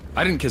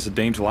 I didn't kiss a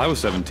dame till I was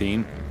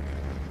 17.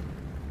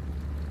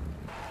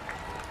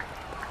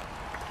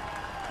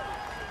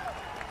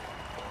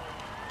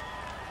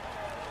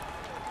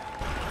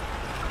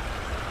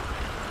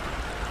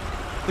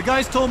 The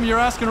guys told me you're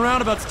asking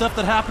around about stuff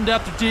that happened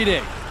after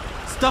D-Day.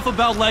 Stuff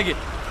about Leggett.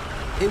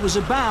 It was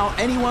about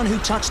anyone who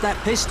touched that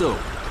pistol.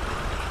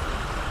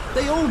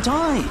 They all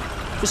died.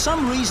 For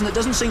some reason that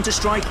doesn't seem to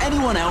strike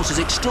anyone else as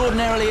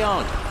extraordinarily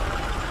odd.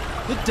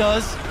 It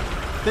does.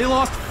 They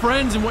lost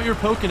friends in what you're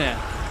poking at.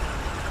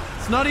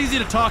 It's not easy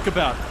to talk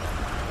about.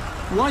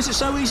 Why is it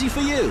so easy for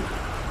you?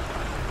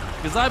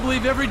 Because I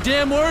believe every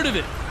damn word of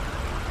it.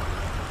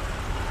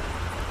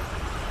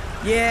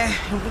 Yeah,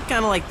 we're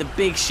kind of like the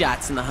big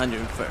shots in the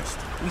 101st.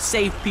 We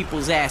save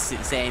people's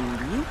asses, and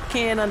you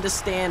can't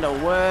understand a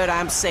word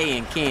I'm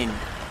saying, can you?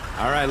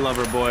 All right,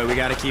 lover boy, we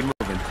gotta keep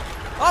moving.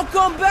 I'll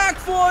come back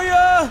for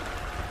you!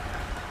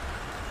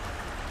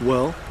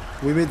 Well,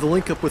 we made the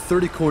link up with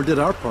 30 Corps and did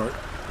our part.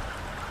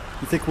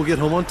 You think we'll get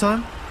home on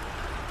time?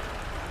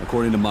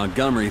 According to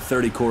Montgomery,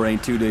 30 Corps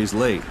ain't 2 days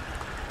late.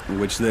 In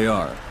which they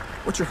are.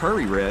 What's your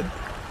hurry, Red?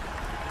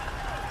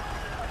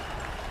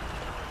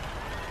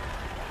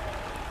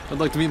 I'd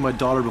like to meet my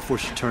daughter before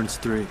she turns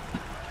 3.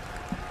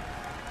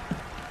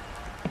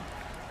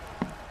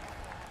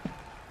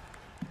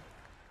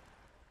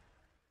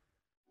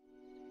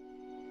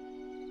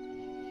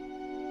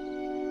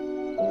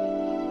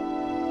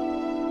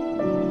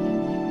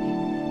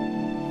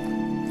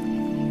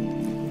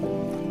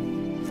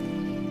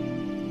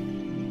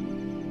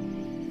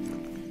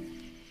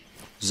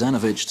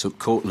 Zanovich took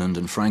Cortland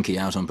and Frankie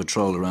out on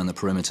patrol around the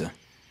perimeter.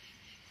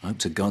 I hope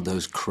to God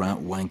those kraut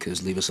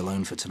wankers leave us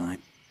alone for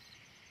tonight.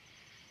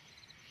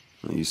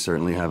 Well, you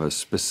certainly have a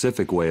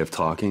specific way of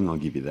talking, I'll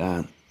give you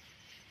that.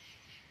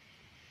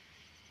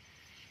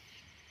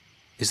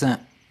 Is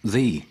that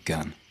the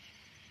gun?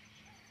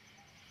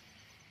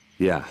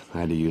 Yeah, I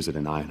had to use it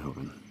in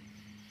Eindhoven.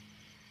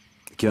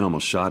 The kid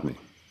almost shot me.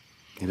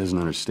 He doesn't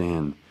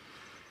understand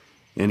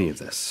any of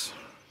this.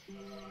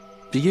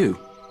 Do you?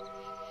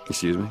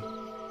 Excuse me?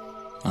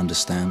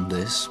 Understand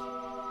this?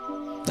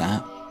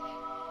 That?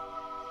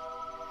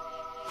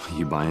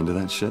 You buy into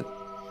that shit?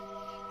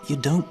 You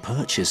don't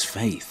purchase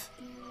faith.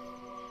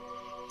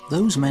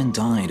 Those men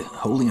died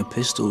holding a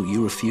pistol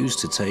you refused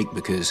to take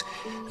because,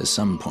 as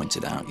some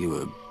pointed out, you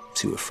were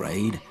too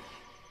afraid.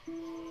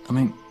 I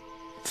mean,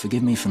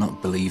 forgive me for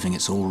not believing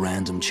it's all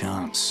random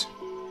chance.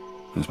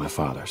 It was my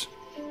father's.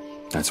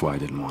 That's why I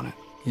didn't want it.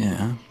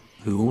 Yeah,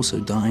 who also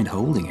died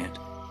holding it.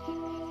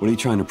 What are you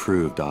trying to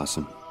prove,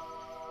 Dawson?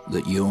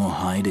 That you're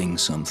hiding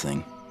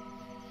something.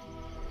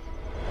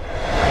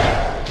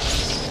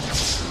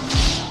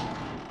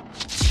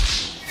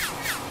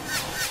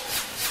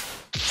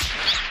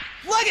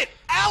 Leggett!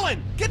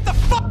 Alan! Get the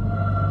fuck!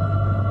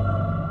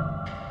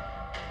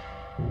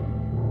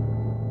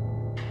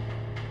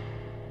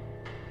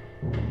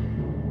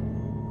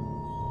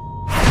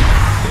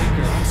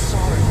 Baker, I'm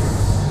sorry.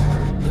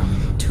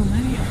 Too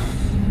many of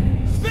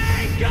them.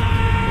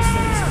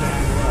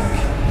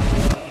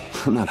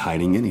 I'm not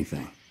hiding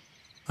anything.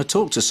 I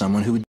talked to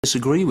someone who would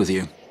disagree with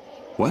you.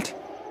 What?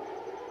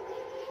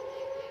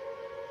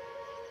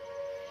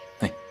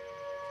 Hey,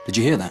 did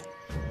you hear that?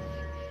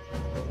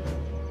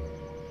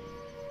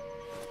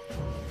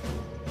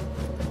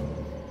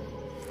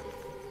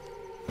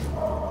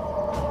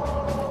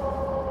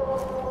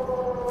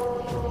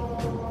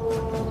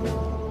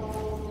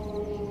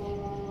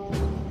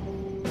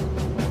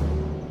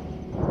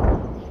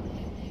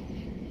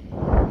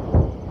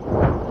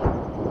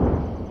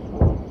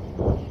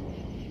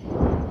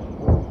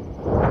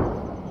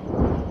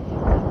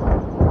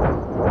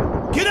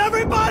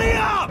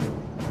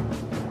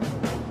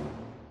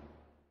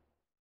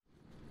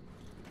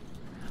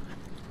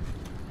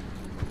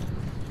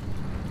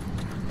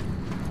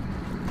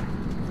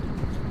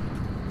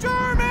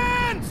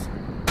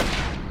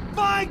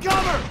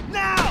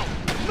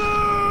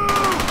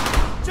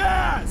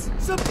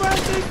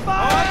 Suppressing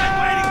fire! Oh, I've been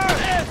waiting for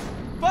this!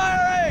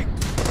 Firing!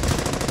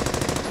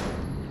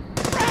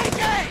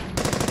 Frankie!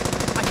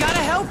 I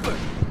gotta help her.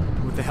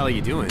 What the hell are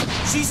you doing?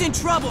 She's in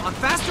trouble. I'm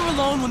faster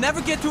alone. We'll never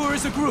get to her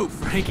as a group.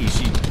 Frankie,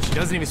 she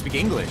doesn't even speak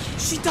English.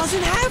 She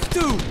doesn't have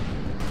to.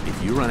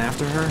 If you run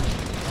after her,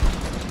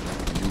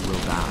 you will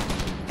die.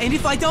 And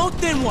if I don't,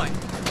 then what?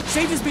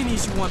 Save as many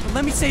as you want, but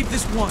let me save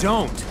this one.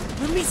 Don't.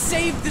 Let me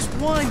save this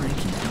one.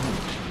 Frankie,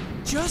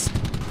 don't. Just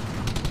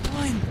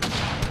one.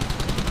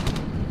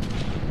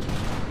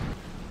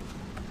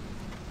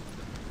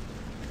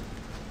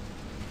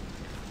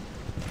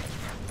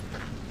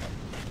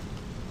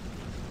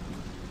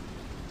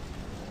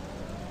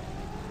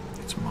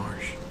 It's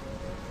Marsh.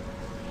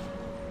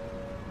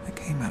 It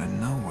came out of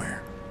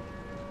nowhere.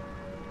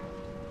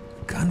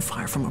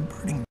 Gunfire from a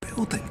burning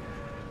building.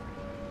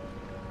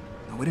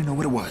 No, we didn't know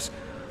what it was.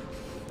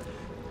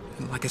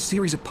 Like a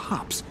series of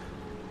pops.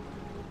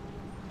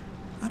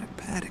 Not a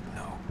Paddock,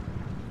 no.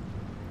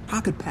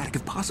 How could Paddock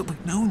have possibly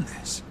known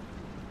this?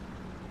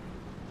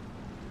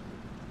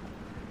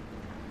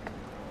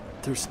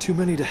 There's too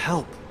many to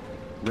help.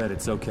 Red,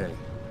 it's okay.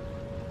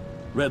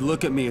 Red,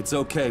 look at me, it's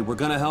okay. We're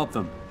gonna help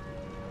them.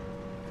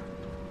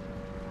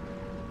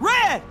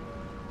 Red!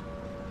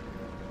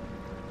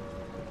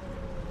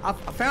 I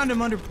found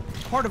him under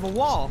part of a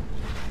wall.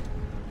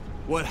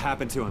 What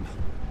happened to him?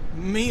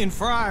 Me and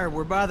Fryer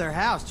were by their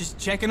house, just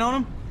checking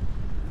on him.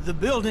 The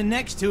building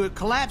next to it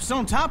collapsed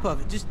on top of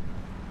it. Just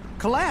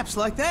collapsed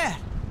like that.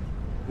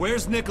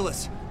 Where's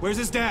Nicholas? Where's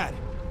his dad?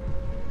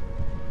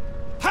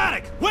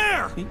 Paddock,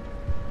 where?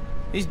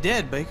 He's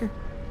dead, Baker.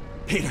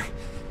 Peter,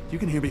 you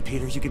can hear me,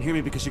 Peter. You can hear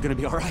me because you're gonna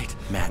be all right.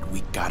 Matt,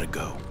 we gotta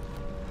go.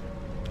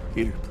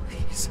 Peter,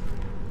 please.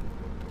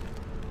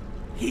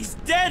 He's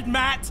dead,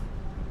 Matt!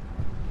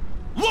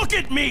 Look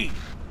at me!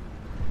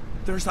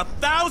 There's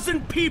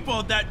 1,000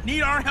 people that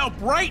need our help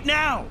right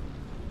now!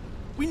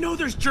 We know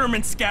there's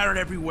Germans scattered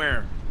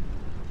everywhere.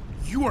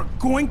 You are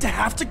going to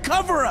have to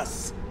cover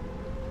us!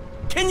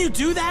 Can you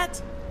do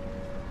that?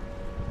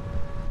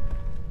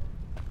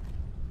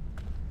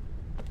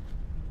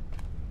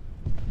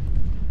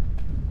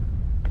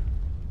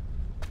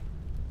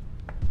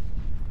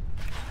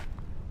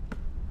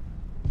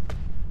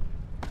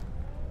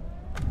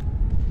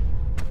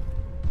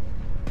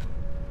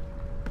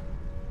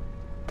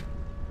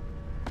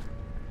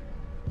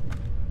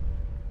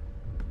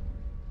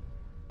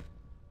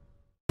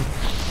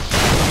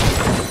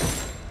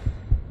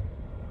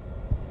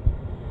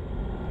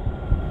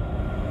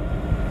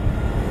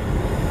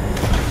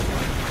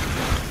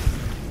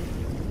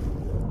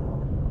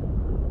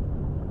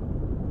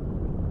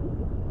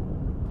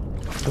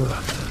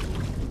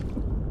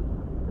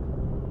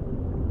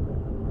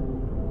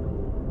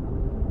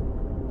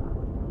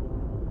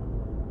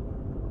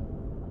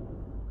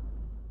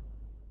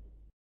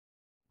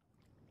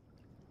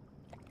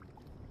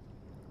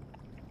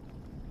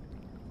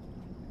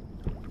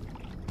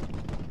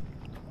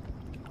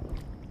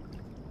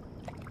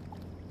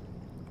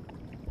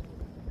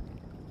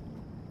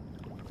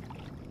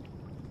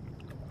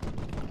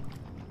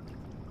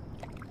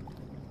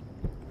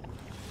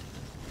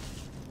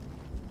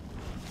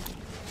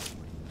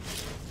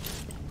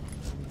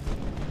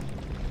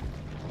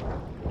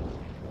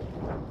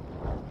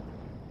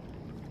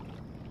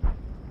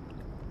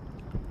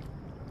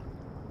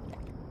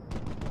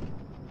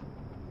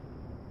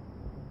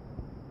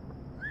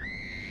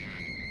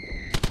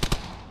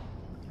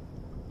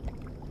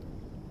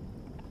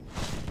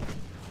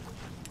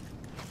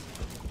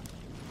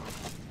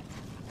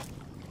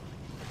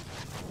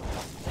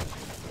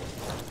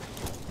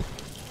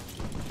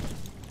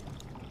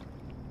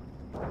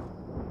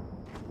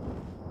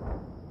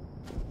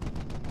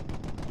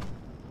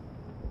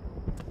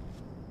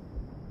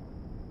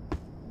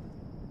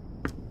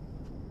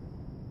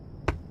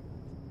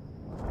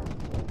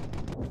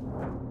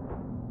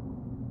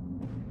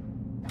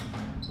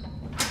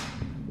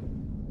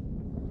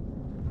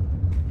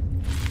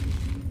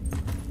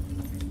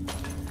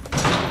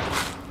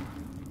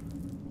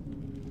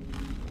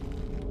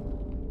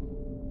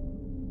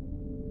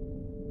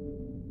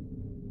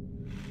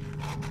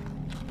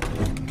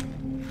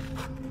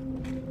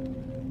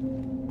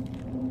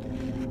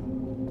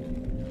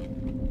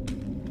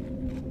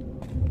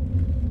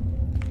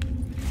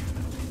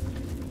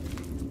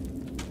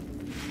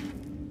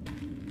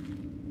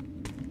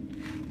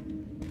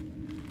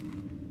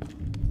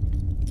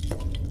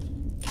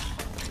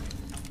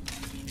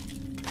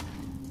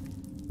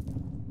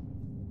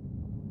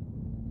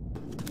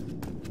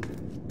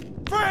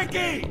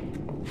 Frankie!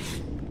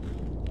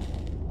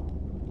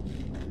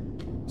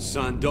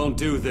 Son, don't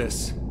do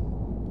this.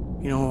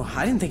 You know,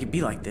 I didn't think it'd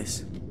be like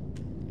this.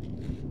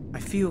 I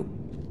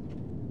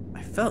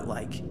felt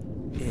like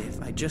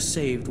if I just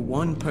saved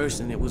one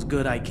person, it was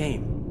good I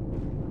came.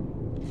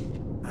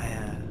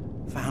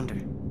 I found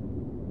her.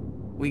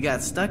 We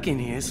got stuck in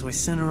here, so I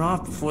sent her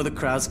off before the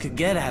crowds could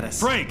get at us.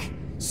 Frank!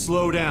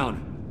 Slow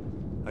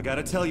down. I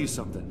gotta tell you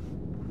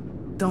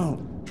something.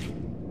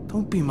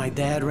 Don't be my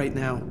dad right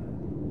now.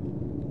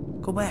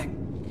 Go back.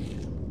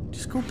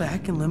 Just go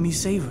back and let me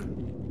save her.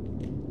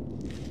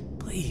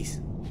 Please.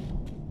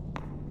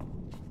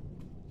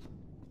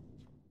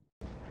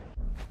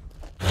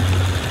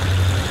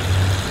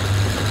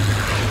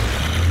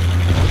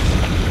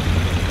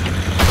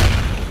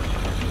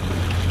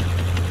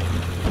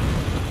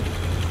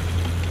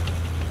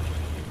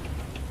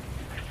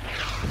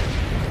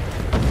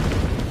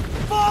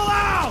 Fall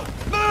out!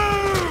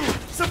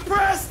 Move!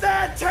 Suppress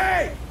that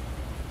tape!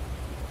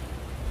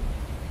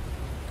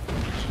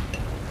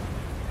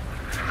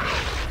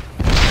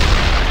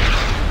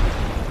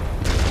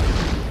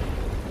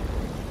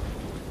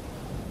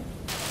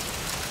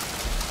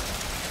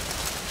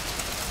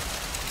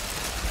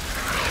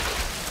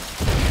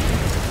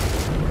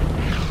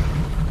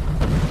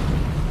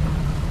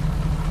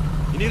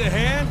 Need a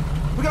hand?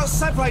 We got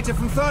separated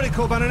from 30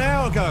 Corp about an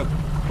hour ago.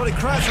 Bloody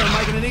crowds are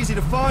making it easy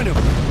to find them.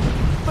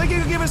 Think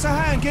you could give us a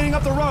hand getting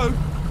up the road?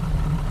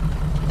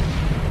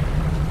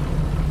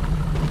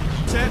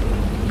 Chet,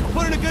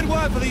 put in a good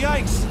word for the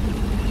Yanks.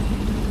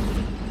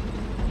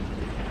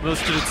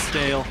 Most of it's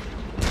stale.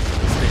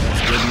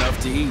 Stale's good enough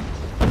to eat.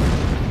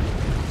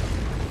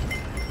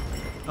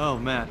 Oh,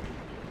 Matt.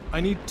 I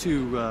need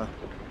to,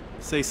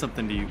 say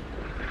something to you.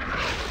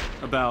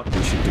 About...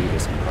 We should do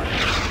this in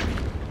private.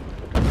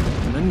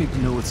 And I need to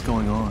know what's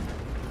going on.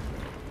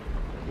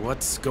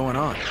 What's going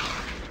on?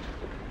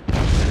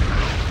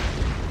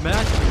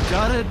 Matt, you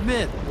gotta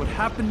admit, what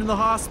happened in the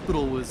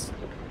hospital was...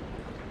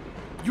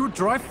 You were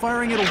dry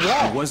firing at a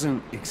wall. It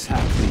wasn't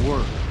exactly. You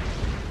were.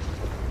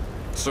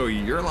 So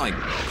you're like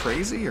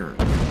crazy or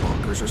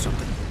bonkers or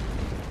something?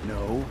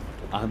 No,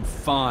 I'm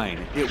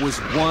fine. It was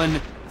one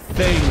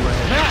thing,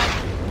 Red.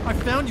 Matt! I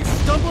found you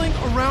stumbling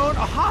around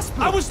a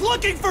hospital. I was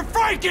looking for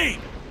Frankie!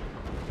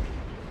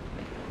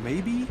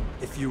 Maybe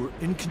if you were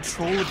in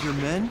control of your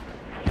men,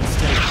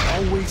 instead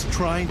of always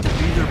trying to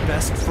be their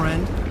best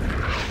friend,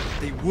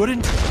 they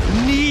wouldn't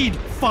need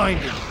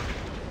finding.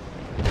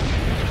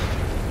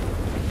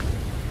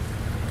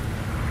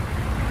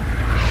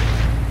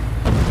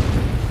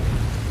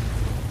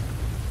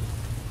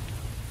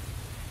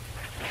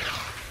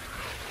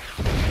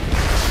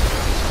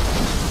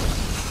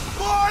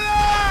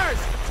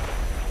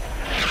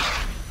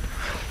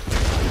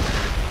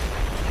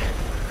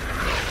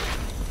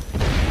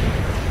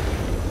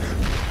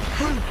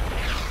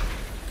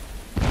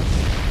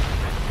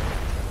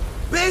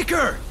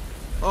 Baker!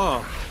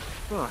 Oh,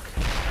 fuck.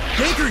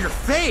 Baker, your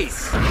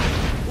face!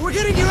 We're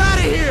getting you out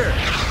of here!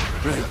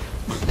 Red.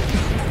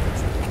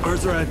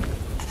 Where's Red?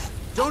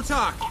 Don't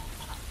talk!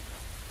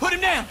 Put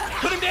him down!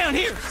 Put him down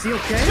here! Is he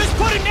okay? Just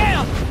put him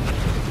down!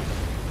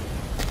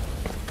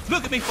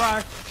 Look at me,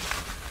 Friar.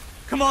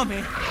 Come on,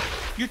 man.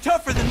 You're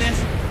tougher than this.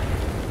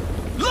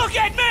 Look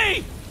at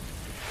me!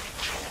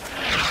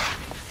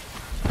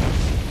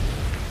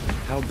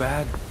 How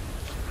bad?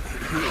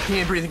 He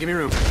ain't breathing. Give me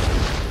room.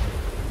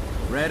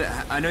 Red,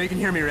 I know you can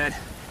hear me, Red.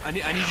 I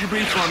need you to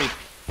breathe for me.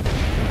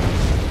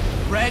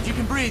 Red, you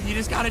can breathe. You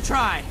just gotta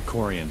try.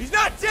 Corian. He's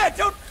not dead!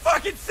 Don't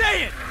fucking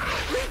say it!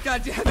 Breathe,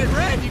 goddammit,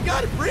 Red! You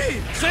gotta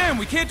breathe! Sam,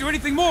 we can't do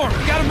anything more!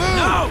 We gotta move!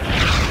 No!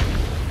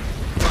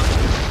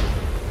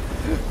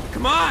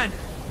 Come on!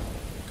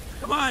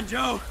 Come on,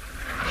 Joe!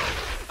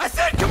 I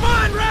said come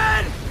on,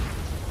 Red!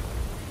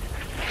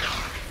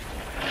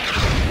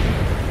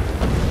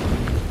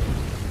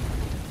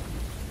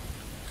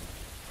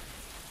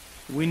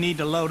 We need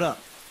to load up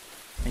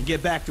and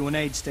get back to an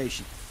aid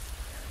station.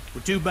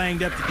 We're too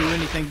banged up to do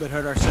anything but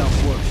hurt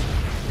ourselves worse.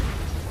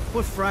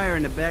 Put Fryer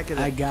in the back of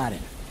the... I got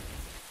it.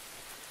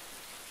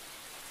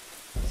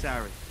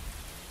 Sorry.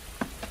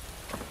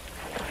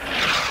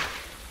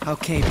 How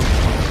capable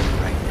are you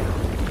right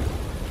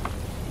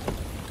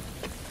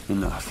now?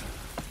 Enough.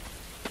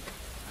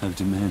 I've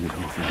demanded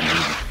over and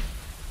over.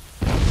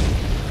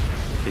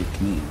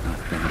 Take me, not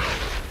them.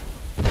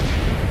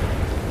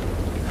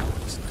 No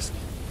one's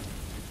listening.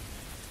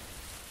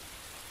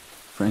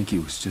 Frankie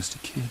was just a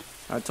kid.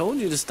 I told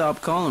you to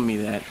stop calling me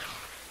that.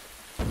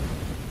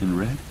 And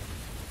Red?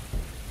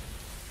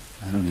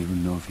 I don't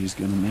even know if he's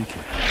gonna make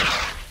it.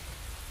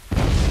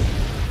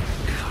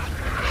 God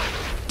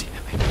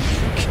damn it.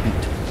 You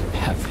can't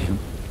have him.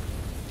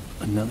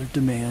 Another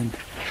demand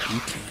you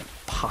can't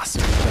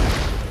possibly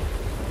back.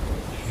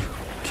 You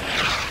can't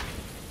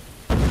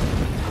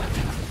have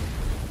him.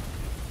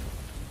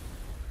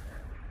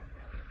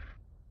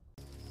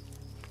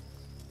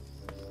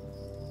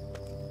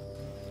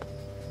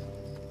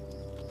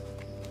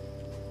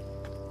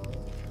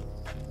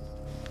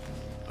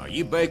 Are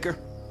you Baker?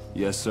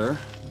 Yes, sir.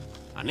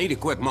 I need a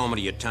quick moment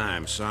of your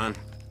time, son.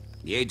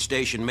 The aid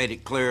station made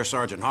it clear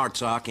Sergeant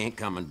Hartsock ain't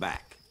coming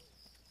back.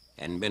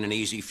 Hadn't been an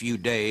easy few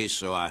days,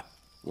 so I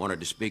wanted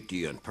to speak to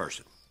you in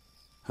person.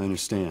 I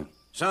understand.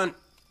 Son,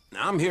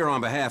 I'm here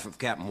on behalf of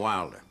Captain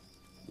Wilder.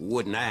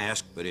 Wouldn't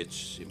ask, but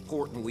it's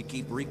important we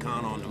keep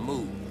recon on the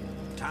move.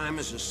 Time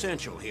is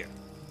essential here.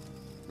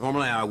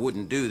 Normally I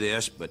wouldn't do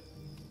this, but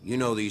you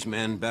know these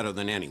men better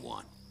than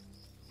anyone.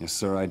 Yes,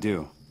 sir, I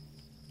do.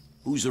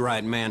 Who's the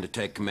right man to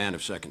take command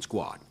of 2nd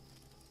Squad?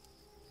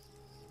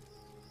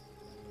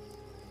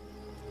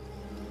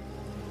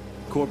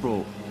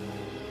 Corporal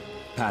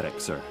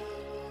Paddock, sir.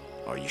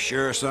 Are you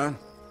sure, son?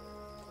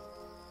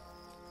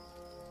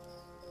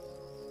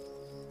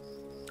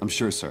 I'm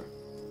sure, sir.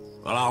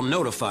 Well, I'll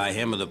notify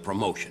him of the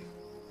promotion.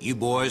 You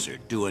boys are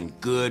doing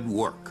good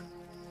work.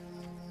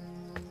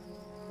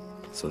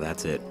 So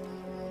that's it.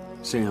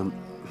 Sam...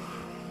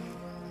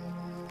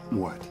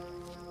 What?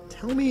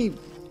 Tell me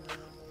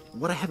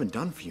what I haven't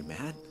done for you,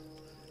 Matt.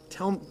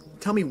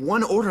 Tell me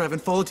one order I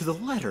haven't followed to the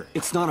letter.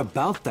 It's not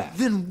about that.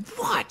 Then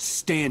what?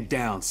 Stand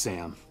down,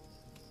 Sam.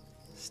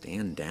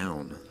 Stand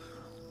down.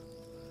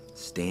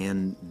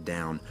 Stand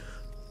down.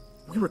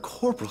 We were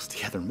corporals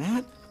together,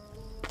 Matt.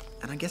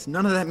 And I guess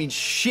none of that means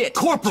shit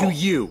Corporal! to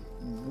you.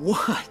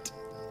 What?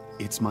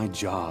 It's my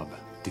job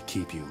to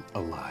keep you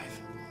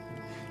alive.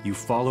 You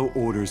follow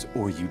orders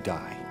or you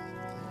die.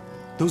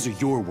 Those are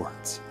your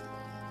words.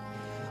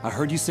 I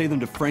heard you say them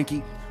to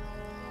Frankie.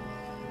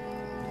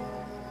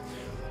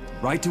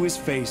 Right to his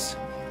face,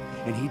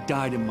 and he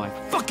died in my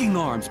fucking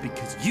arms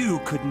because you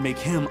couldn't make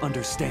him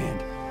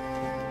understand.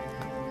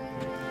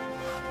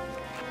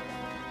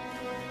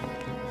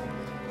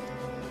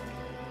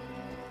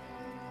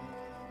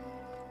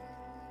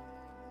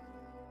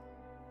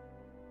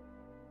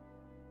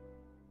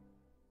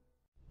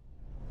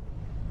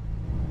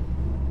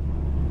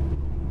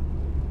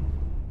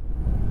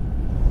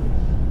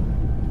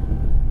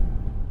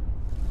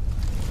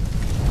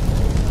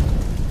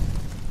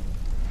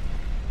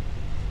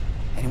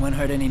 Anyone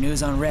heard any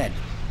news on Red?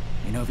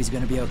 You know if he's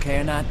gonna be okay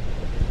or not?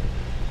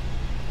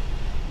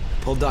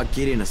 Pulled Doc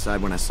Gideon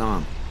aside when I saw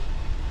him.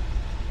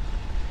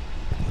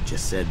 He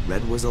just said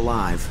Red was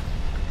alive.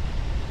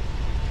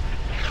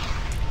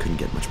 Couldn't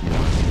get much more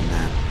than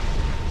that.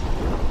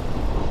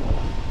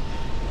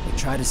 We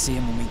try to see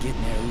him when we get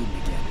near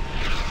Uden again.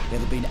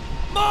 It'll be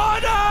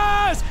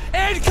Mortars!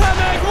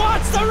 Incoming!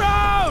 Watch the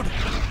road!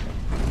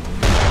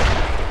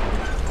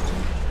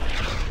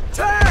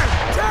 Turn!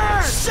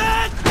 Turn!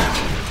 Shit!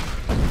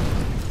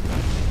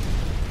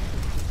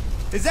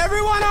 Is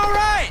everyone all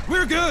right?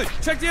 We're good!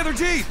 Check the other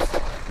jeep!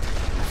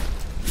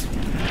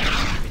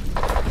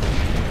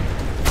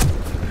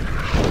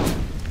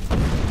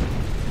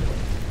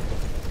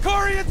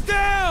 Corian's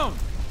down!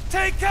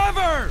 Take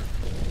cover!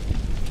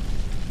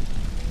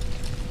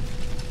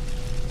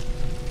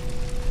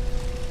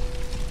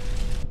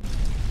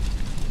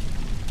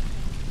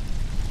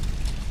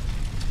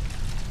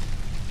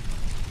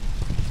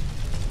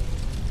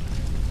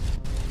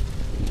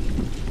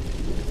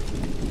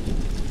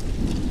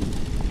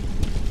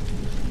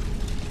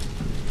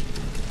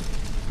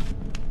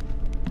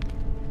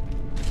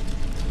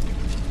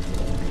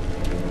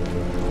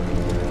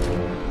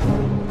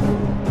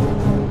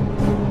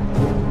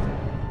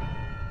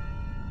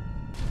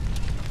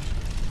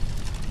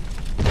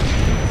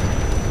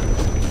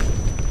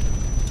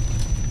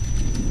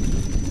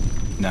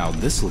 Now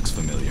this looks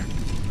familiar.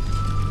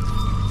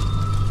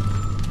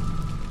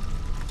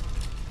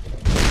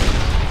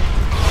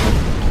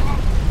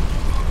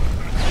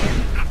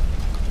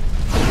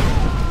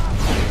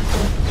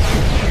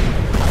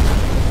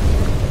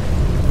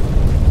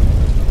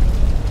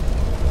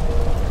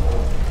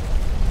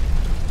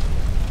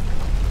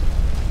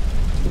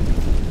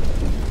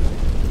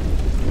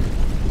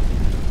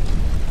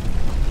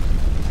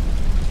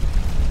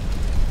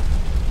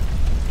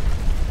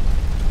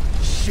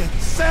 Shit,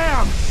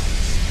 Sam!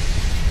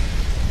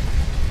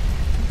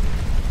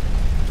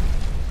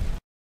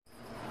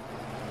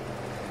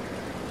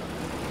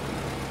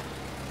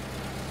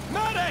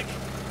 Medic!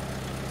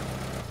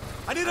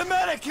 I need a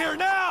medic here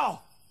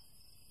now!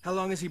 How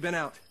long has he been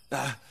out?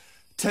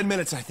 10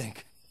 minutes, I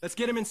think. Let's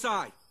get him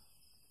inside.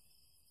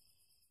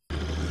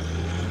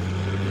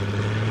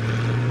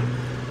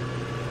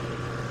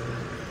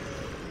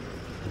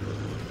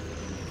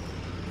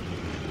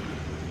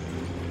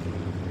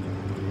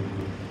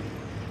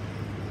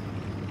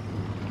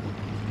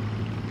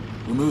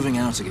 We're moving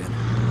out again.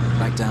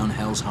 Back down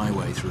Hell's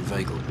Highway through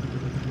Vagel.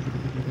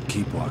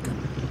 Keep walking.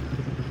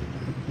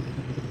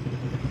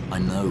 I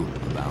know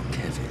about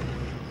Kevin.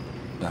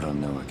 I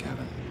don't know a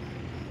Kevin.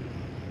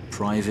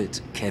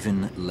 Private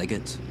Kevin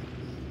Leggett.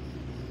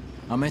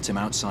 I met him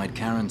outside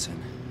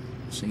Carrington.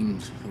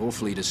 Seemed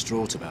awfully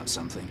distraught about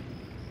something.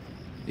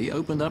 He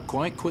opened up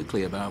quite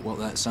quickly about what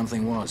that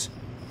something was.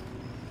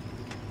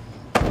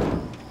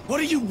 What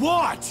do you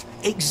want?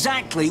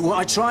 Exactly what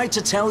I tried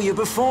to tell you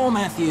before,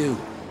 Matthew.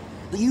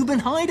 That you've been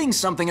hiding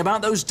something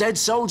about those dead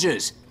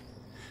soldiers.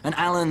 And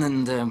Alan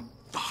and,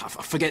 I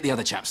forget the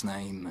other chap's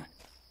name.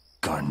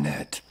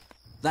 Garnett.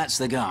 That's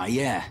the guy,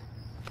 yeah.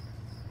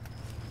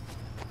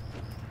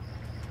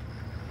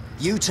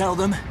 You tell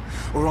them,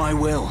 or I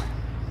will.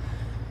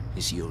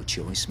 It's your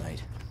choice,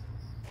 mate.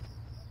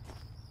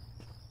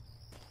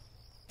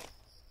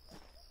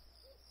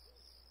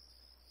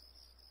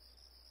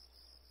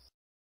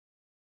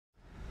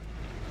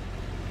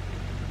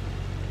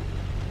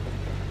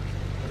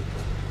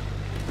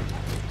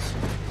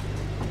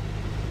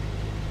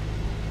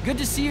 Good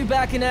to see you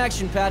back in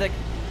action, Paddock.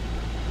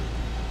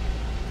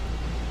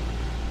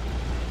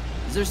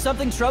 Is there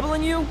something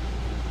troubling you?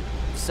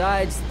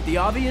 Besides, the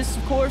obvious,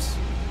 of course.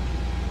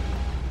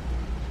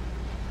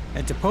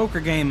 At the poker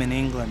game in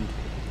England,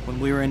 when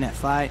we were in that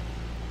fight,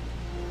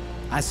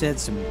 I said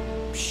some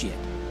shit.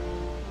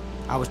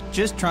 I was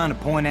just trying to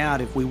point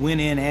out if we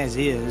went in as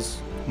is,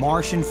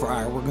 Martian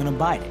fire were gonna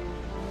bite it.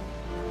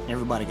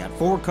 Everybody got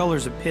four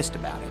colors of pissed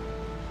about it.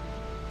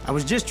 I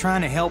was just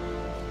trying to help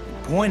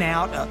point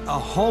out a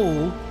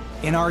hole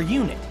in our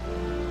unit.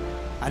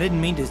 I didn't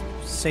mean to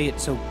say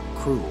it so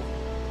cruel.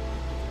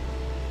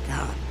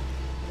 God,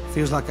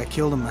 feels like I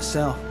killed him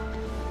myself.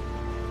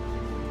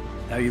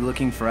 Are you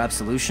looking for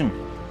absolution?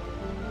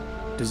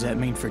 Does that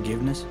mean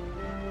forgiveness?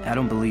 I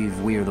don't believe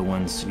we are the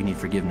ones you need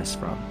forgiveness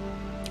from.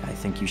 I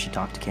think you should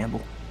talk to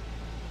Campbell.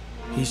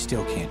 He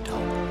still can't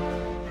talk.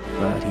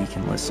 But he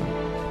can listen.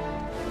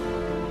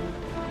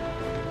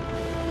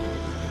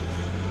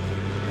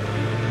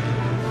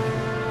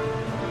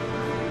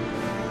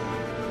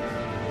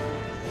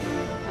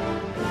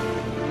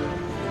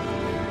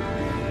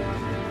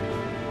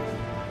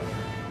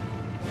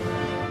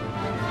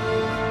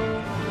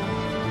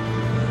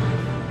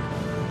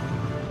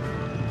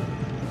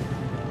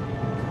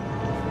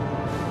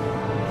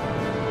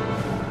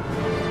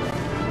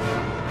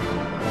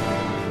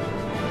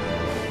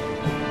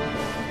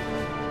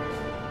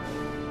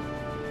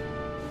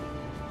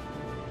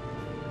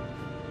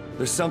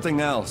 There's something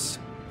else.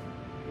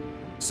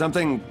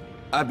 Something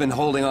I've been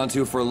holding on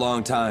to for a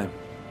long time.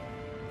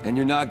 And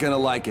you're not gonna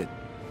like it.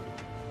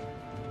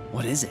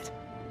 What is it?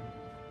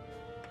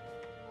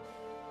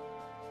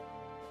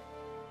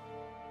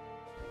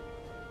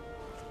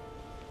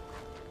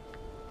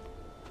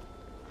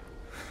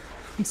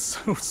 I'm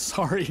so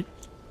sorry.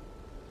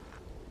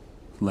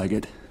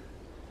 Leggett,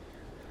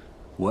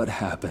 what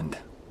happened?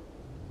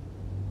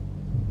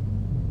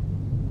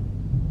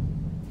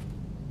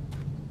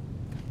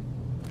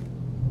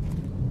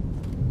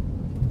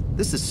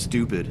 This is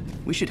stupid.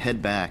 We should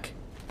head back.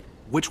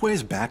 Which way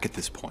is back at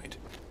this point?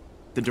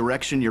 The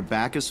direction your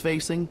back is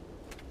facing?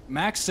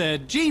 Max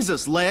said...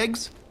 Jesus,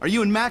 Legs! Are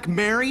you and Mac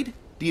married?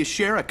 Do you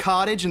share a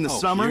cottage in the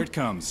summer? Here it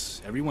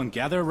comes. Everyone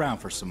gather around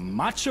for some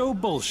macho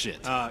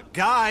bullshit.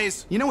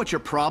 Guys! You know what your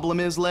problem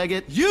is,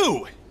 Leggett?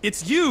 You!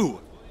 It's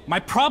you!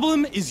 My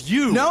problem is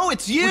you! No,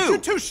 it's you!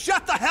 Would you two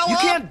shut the hell You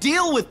up? can't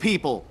deal with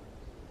people!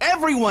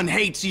 Everyone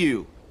hates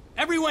you!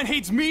 Everyone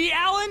hates me,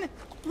 Alan?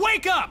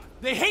 Wake up!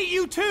 They hate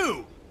you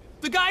too!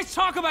 The guys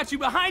talk about you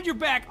behind your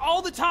back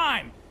all the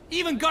time!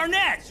 Even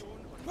Garnett!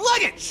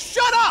 Leggett,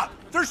 shut up!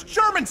 There's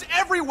Germans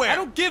everywhere! I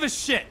don't give a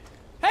shit!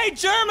 Hey,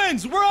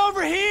 Germans! We're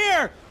over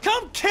here!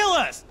 Come kill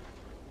us!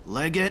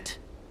 Leggett?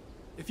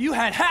 If you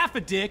had half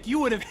a dick, you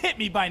would have hit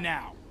me by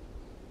now.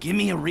 Give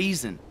me a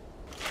reason.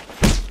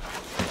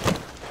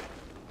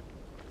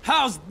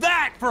 How's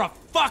that for a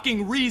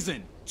fucking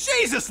reason?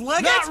 Jesus,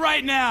 Leggett! Not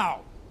right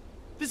now!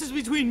 This is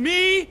between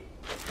me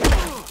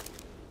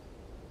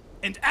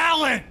and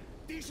Alan!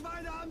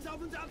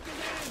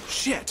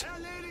 Shit!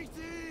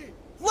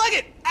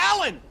 Leggett!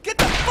 Alan! Get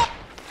the fuck...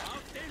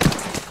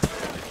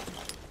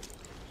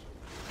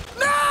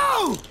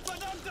 No!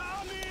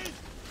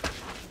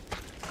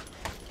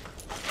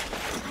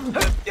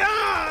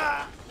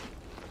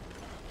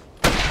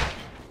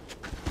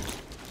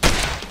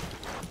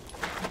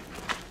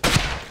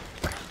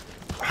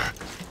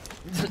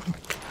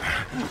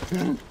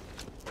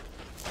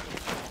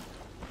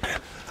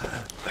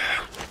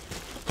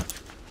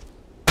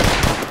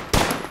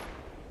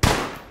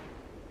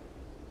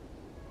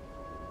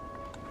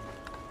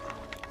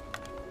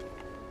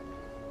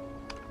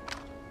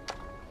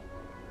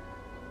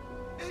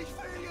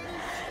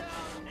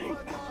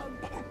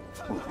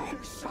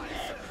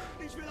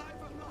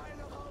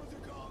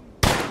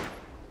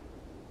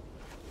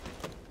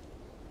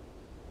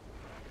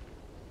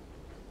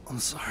 I'm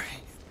sorry,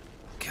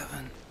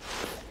 Kevin.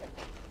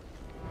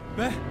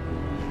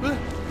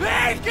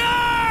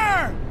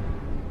 Baker!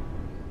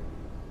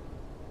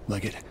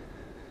 Leggett,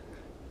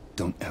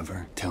 don't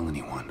ever tell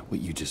anyone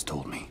what you just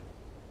told me.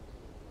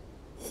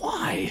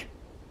 Why?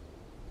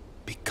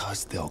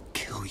 Because they'll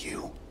kill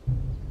you.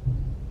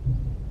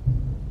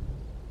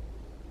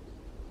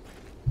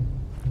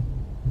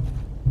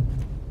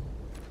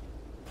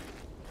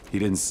 He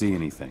didn't see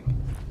anything.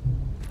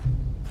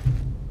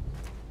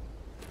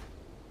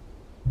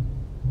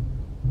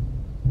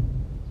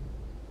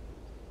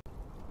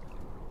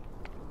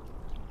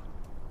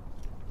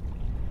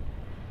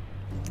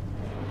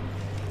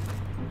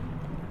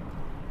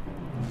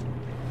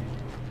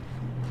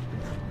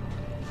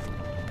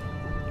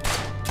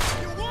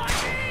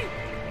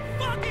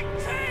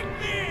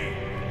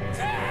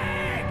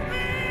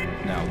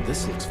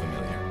 This looks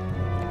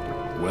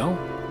familiar. Well,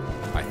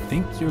 I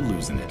think you're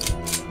losing it.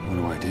 What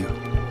do I do?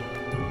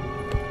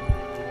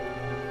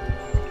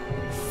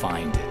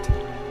 Find it.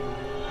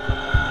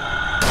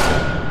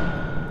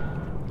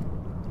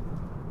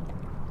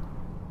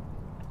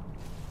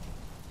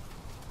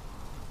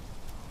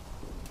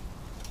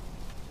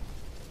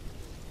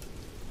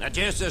 Now,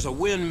 Jess, there's a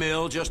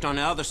windmill just on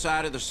the other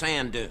side of the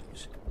sand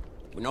dunes.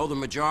 We know the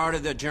majority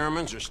of the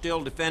Germans are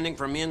still defending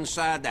from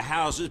inside the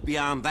houses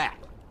beyond that.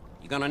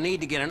 You gonna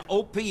need to get an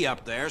OP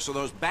up there so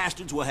those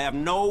bastards will have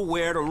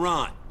nowhere to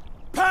run.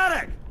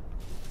 Paddock!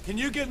 Can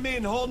you get me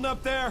and Holden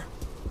up there?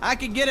 I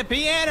could get a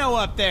piano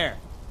up there.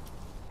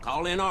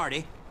 Call in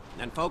Artie,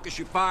 then focus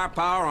your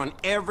firepower on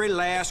every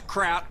last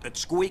kraut that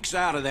squeaks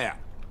out of there.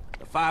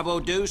 The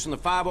 50 Deuce and the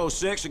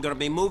 506 are gonna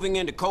be moving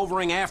into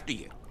covering after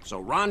you, so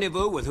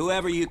rendezvous with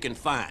whoever you can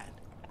find.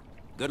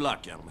 Good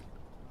luck, gentlemen.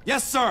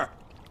 Yes, sir!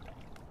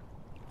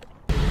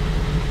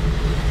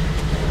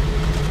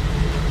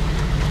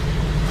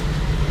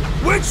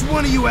 Which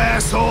one of you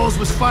assholes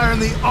was firing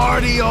the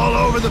RD all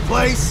over the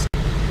place?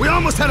 We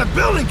almost had a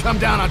building come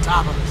down on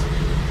top of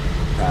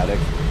us. Paddock.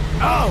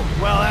 Oh,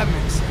 well, that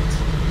makes sense.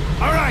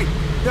 All right,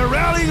 they're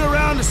rallying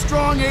around a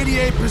strong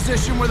 88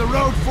 position where the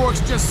road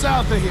forks just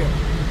south of here.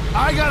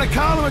 I got a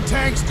column of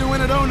tanks due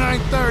in at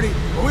 0930,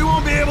 but we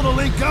won't be able to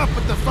link up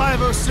with the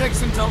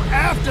 506 until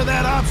after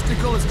that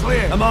obstacle is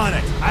cleared. I'm on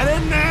it. I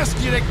didn't ask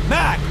you to...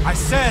 Mac, I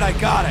said I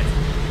got it.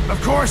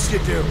 Of course you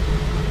do.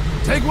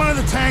 Take one of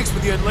the tanks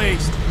with you at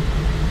least.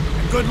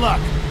 And good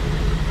luck.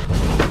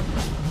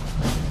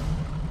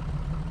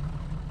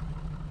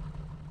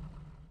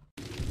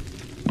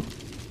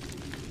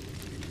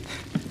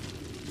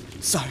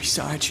 Sorry,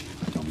 Sarge.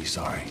 Don't be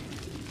sorry.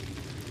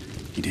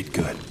 You did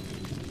good.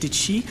 Did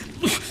she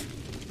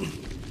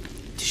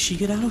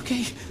get out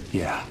okay?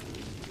 Yeah.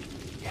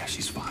 Yeah,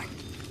 she's fine.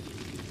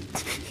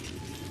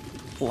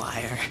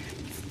 Liar.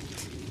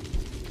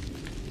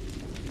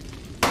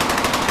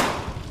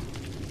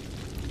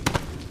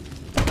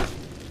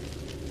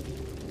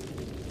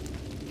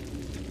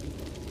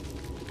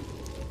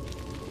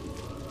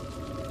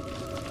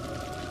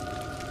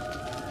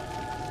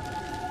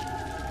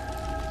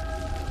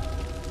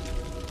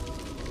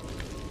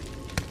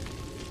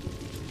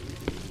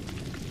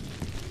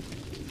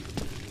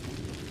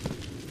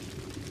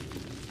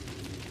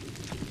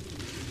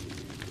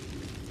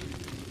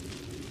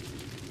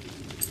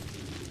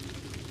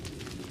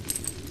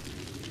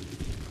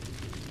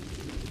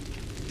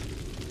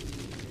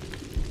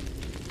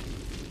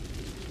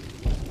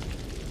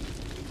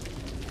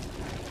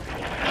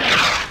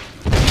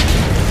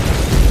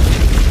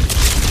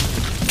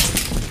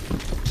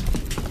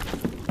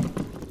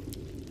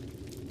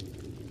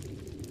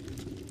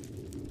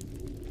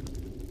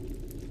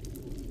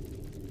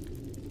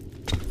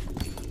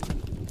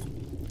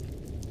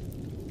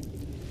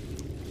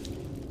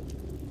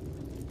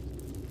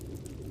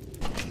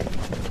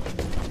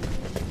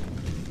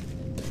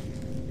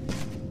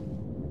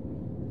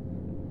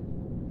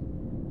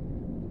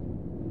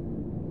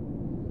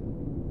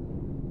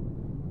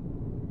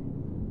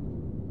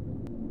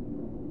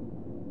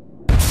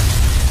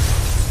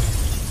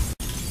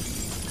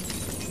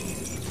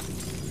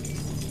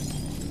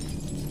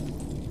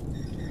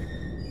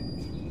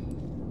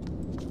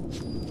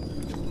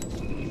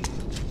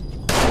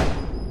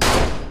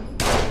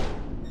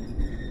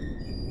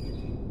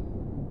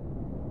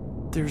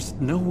 There's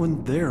no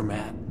one there,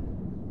 Matt.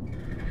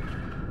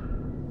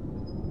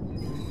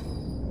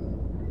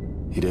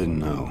 He didn't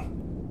know.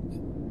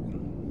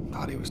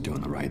 Thought he was doing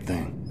the right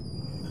thing.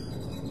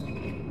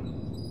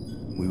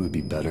 We would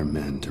be better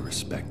men to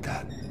respect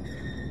that.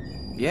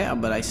 Yeah,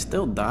 but I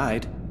still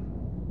died.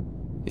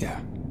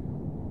 Yeah.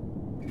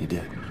 You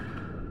did.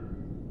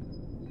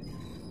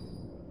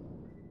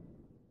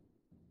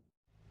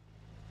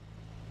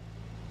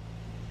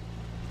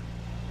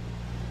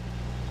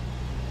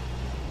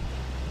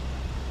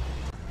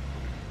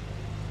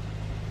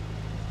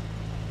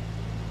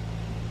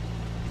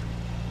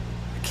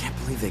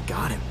 They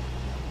got him.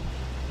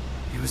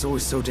 He was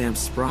always so damn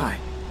spry.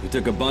 He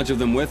took a bunch of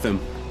them with him.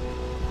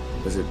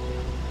 Was it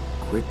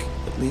quick,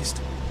 at least?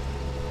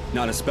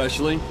 Not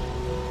especially.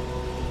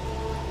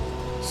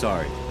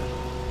 Sorry.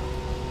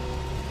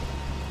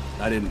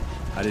 I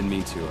didn't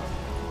mean to.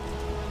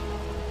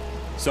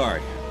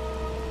 Sorry.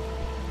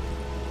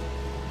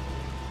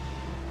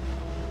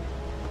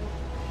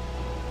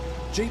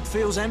 Jeep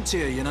feels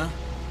emptier, you know?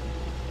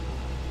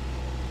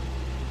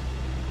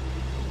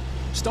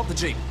 Stop the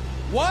Jeep.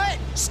 What?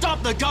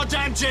 Stop the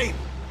goddamn Jeep!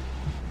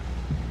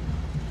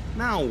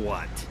 Now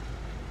what?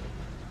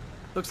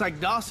 Looks like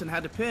Dawson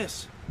had to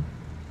piss.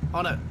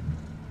 On a...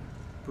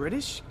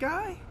 British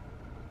guy?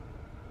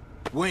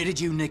 Where did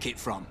you nick it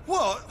from?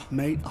 What?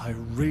 Mate, I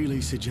really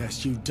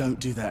suggest you don't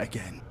do that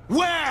again.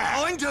 Where?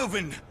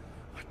 Eindhoven!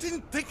 I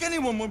didn't think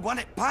anyone would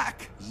want it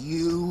back.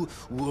 You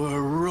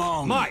were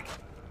wrong. Mike!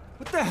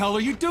 What the hell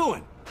are you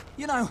doing?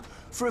 You know,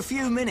 for a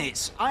few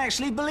minutes, I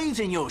actually believed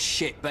in your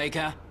shit,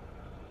 Baker.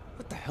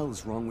 What the hell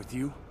is wrong with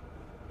you?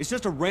 It's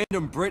just a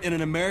random Brit in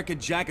an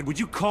American jacket. Would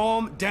you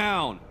calm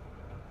down?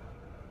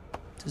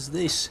 Does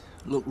this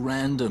look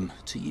random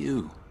to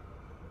you?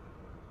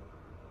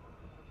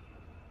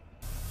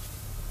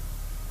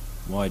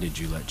 Why did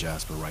you let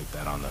Jasper write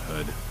that on the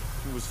hood?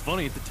 It was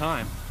funny at the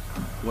time.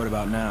 What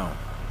about now?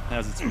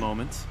 Has its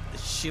moments. The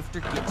shifter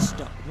gets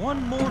stuck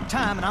one more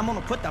time and I'm gonna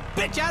put the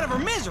bitch out of her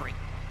misery.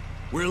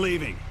 We're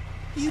leaving.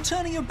 Are you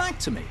turning your back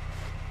to me?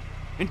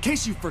 In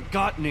case you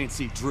forgot,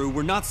 Nancy Drew,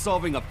 we're not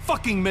solving a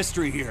fucking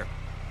mystery here.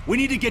 We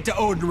need to get to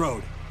Odin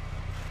Road.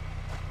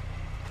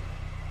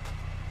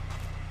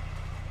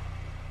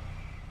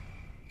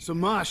 So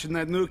Mosh and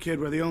that new kid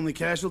were the only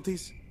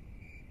casualties?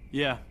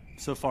 Yeah,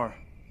 so far.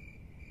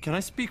 Can I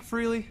speak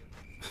freely?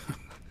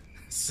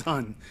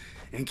 Son,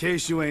 in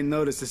case you ain't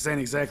noticed, this ain't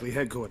exactly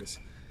headquarters.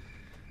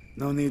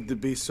 No need to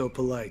be so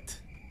polite.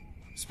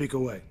 Speak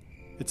away.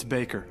 It's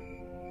Baker.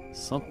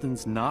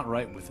 Something's not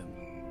right with him.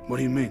 What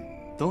do you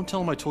mean? Don't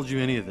tell him I told you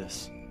any of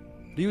this.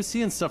 But he was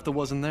seeing stuff that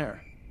wasn't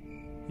there.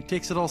 He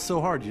takes it all so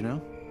hard, you know?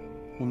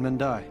 When men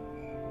die.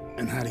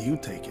 And how do you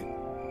take it?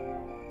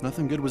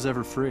 Nothing good was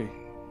ever free.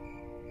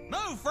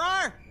 Move,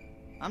 Friar!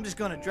 I'm just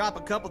gonna drop a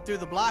couple through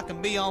the block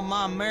and be on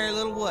my merry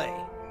little way.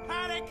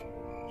 Paddock,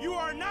 you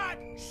are not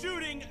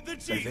shooting the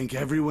Jeep! I think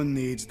everyone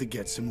needs to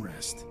get some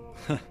rest.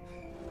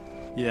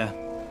 Yeah,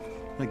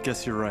 I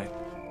guess you're right.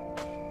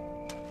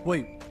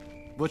 Wait,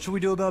 what should we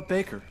do about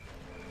Baker?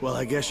 Well,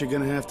 I guess you're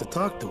gonna have to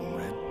talk to him,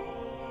 Red.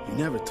 You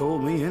never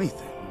told me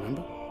anything,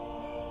 remember?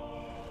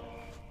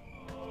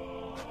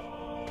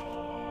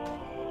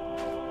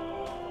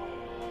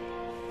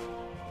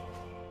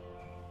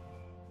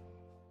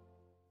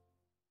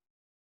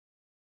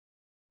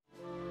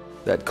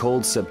 That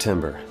cold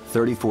September,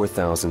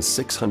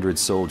 34,600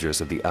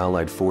 soldiers of the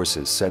Allied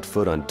forces set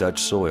foot on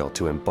Dutch soil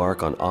to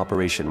embark on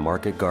Operation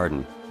Market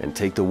Garden and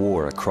take the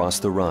war across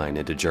the Rhine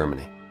into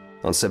Germany.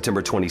 On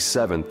September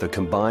 27th, the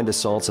combined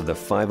assaults of the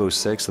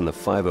 506 and the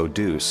 50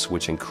 Deuce,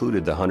 which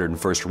included the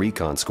 101st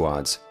Recon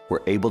Squads,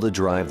 were able to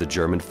drive the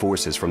German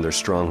forces from their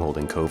stronghold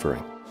in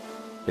Covering.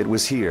 It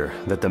was here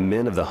that the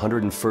men of the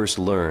 101st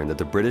learned that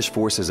the British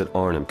forces at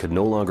Arnhem could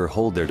no longer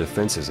hold their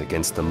defenses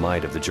against the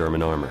might of the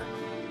German armor.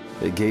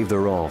 They gave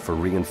their all for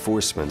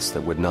reinforcements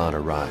that would not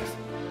arrive.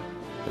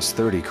 As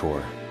 30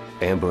 Corps,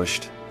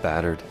 ambushed,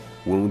 battered,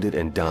 wounded,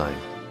 and dying,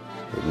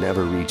 would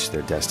never reach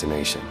their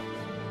destination.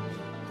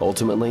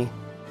 Ultimately,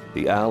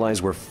 the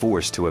Allies were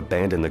forced to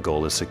abandon the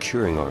goal of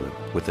securing Arnhem,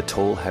 with the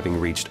toll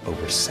having reached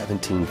over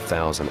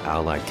 17,000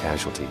 Allied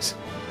casualties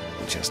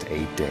in just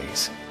 8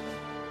 days.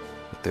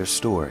 But their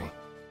story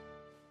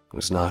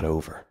was not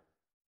over.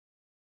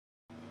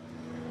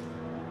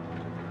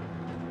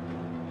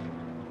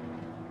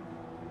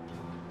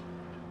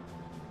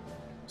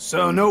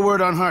 So, no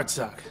word on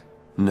Hartsock?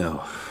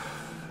 No.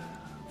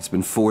 It's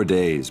been 4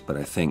 days, but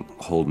I think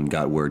Holden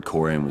got word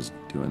Corian was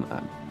doing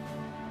that.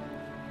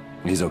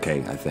 He's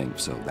okay, I think,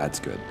 so that's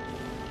good.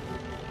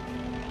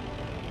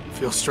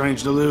 Feels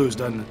strange to lose,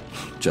 doesn't it?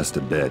 Just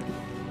a bit.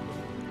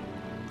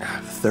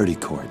 30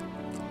 Corps.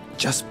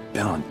 Just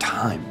been on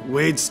time.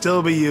 We'd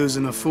still be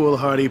using a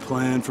foolhardy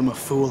plan from a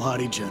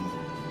foolhardy general.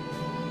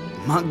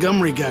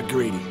 Montgomery got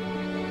greedy.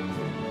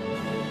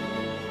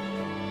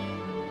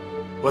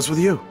 What's with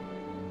you?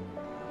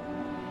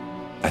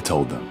 I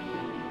told them.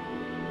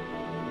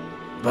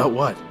 About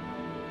what?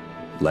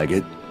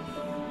 Leggett.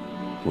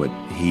 What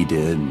he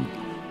did and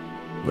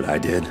what I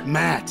did.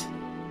 Matt!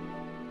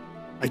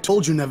 I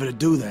told you never to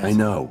do that. I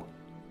know.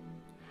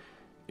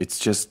 It's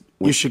just...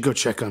 You should go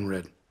check on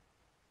Red.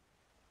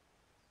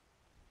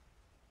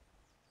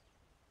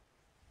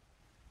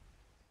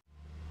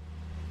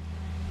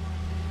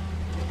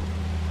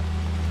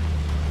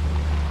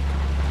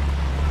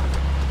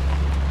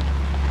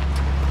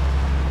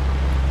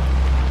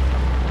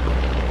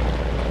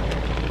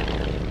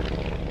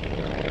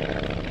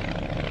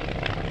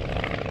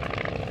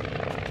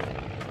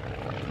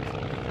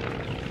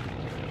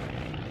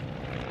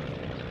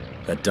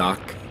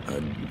 Doc,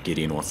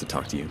 Gideon wants to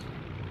talk to you.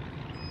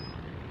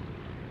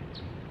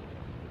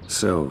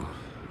 So,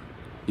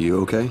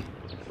 you okay?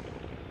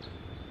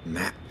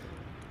 Matt,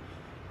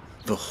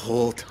 the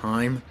whole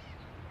time?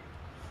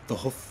 The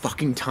whole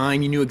fucking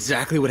time you knew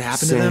exactly what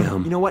happened to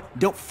them? You know what?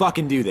 Don't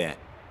fucking do that.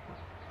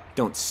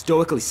 Don't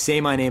stoically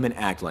say my name and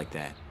act like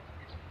that.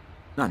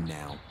 Not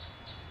now.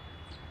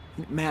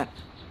 Matt,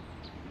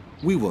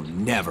 we will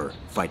never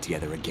fight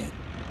together again.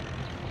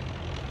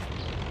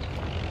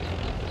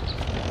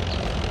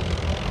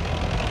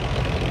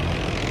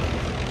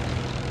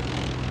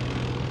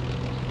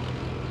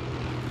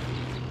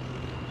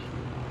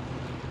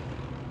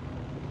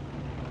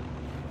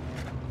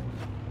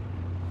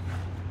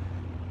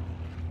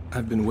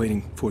 I've been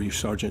waiting for you,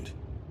 Sergeant.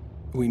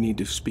 We need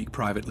to speak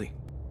privately.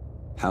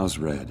 How's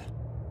Red?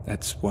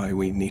 That's why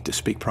we need to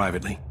speak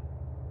privately.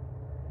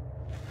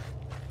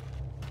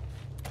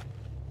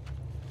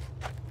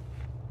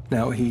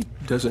 Now, he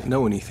doesn't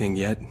know anything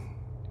yet.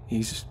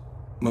 He's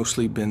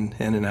mostly been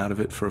in and out of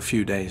it for a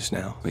few days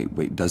now.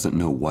 Wait, doesn't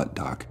know what,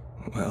 Doc?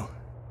 Well,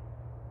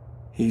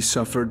 he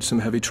suffered some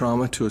heavy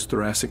trauma to his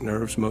thoracic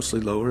nerves,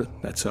 mostly lower.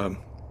 That's,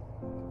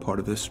 part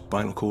of this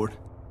spinal cord.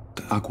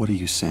 Doc, what are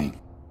you saying?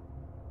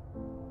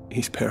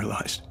 He's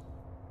paralyzed.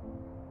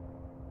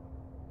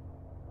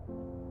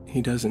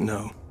 He doesn't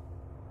know.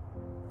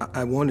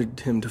 I wanted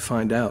him to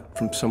find out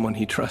from someone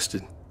he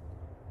trusted.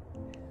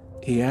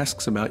 He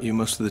asks about you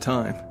most of the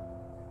time,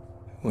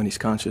 when he's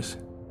conscious.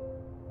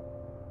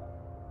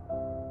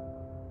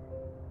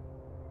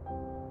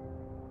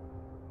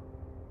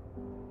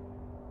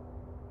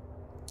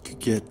 You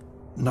get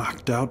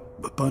knocked out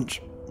a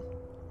bunch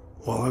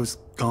while I was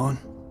gone?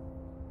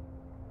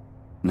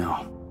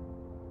 No.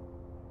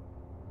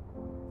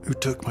 Who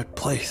took my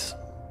place?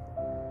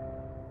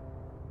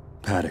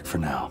 Paddock for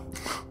now.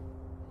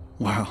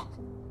 Wow.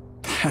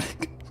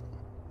 Paddock.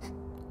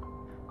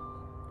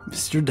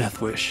 Mr.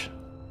 Deathwish.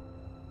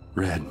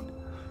 Red.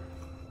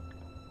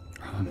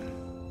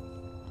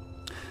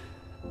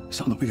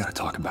 Something we gotta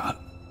talk about.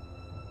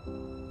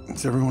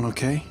 Is everyone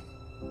okay?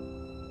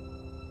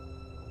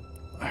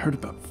 I heard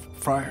about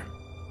Friar.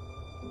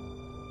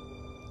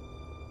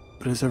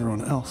 But is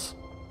everyone else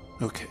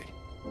okay?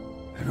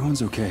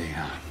 Everyone's okay.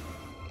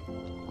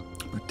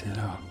 But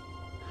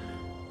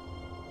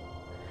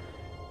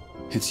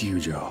it's you,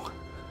 Joe.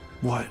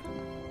 What?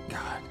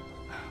 God.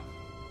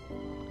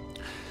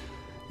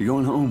 You're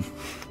going home.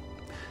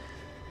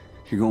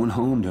 You're going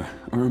home to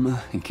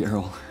Irma and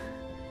Carol.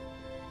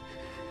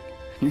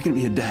 You're gonna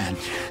be a dad.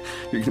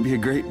 You're gonna be a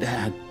great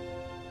dad.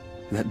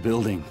 That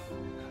building,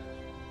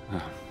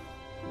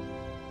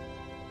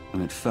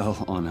 when it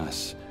fell on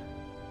us,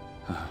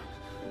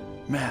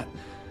 Matt,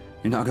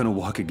 you're not gonna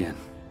walk again.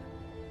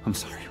 I'm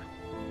sorry.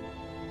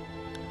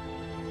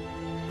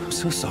 I'm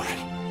so sorry.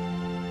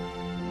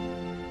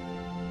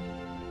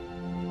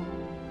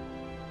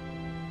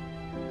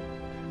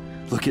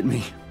 Look at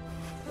me.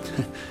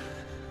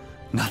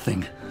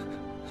 Nothing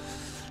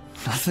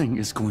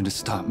is going to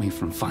stop me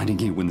from finding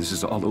you when this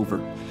is all over.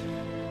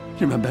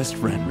 You're my best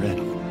friend, Red.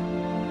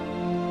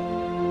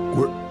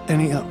 Were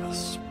any of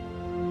us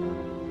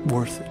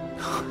worth it?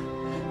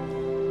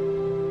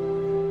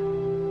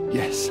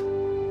 Yes.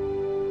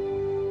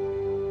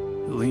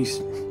 At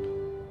least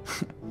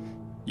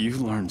you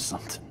learned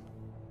something.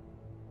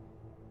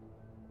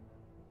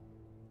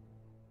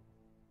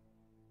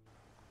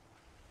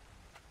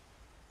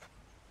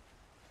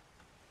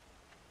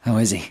 How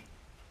is he?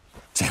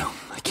 Damn,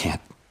 I can't.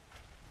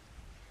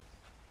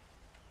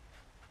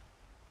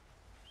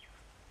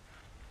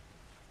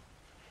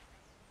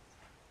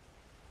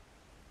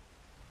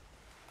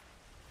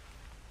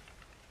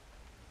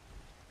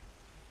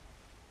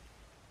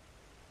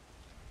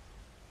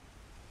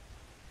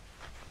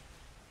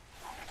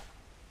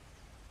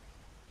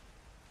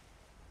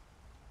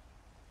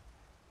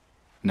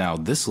 Now,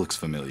 this looks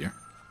familiar.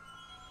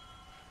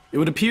 It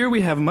would appear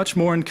we have much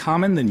more in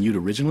common than you'd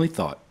originally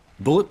thought.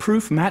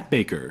 Bulletproof Matt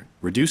Baker,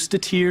 reduced to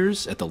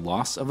tears at the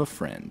loss of a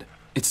friend.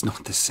 It's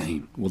not the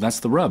same. Well,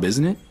 that's the rub,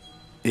 isn't it?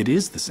 It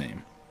is the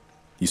same.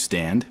 You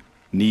stand,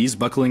 knees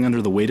buckling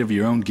under the weight of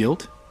your own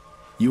guilt.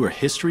 You are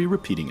history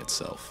repeating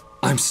itself.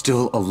 I'm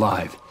still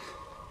alive.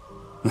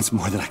 That's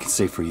more than I can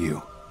say for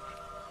you.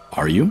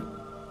 Are you?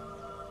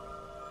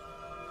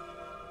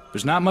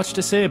 There's not much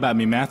to say about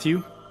me,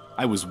 Matthew.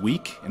 I was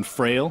weak and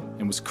frail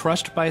and was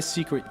crushed by a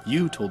secret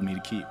you told me to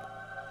keep.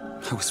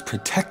 I was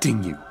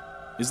protecting you.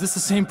 Is this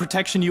the same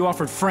protection you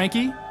offered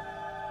Frankie?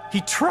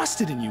 He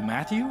trusted in you,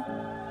 Matthew.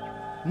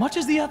 Much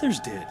as the others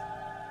did.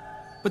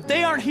 But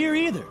they aren't here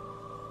either.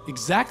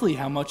 Exactly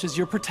how much is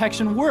your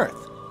protection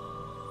worth?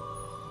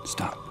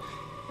 Stop.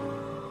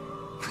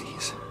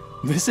 Please.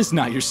 This is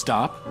not your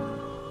stop.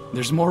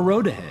 There's more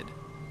road ahead.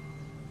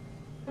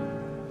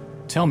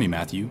 Tell me,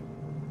 Matthew.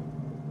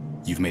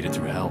 You've made it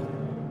through hell.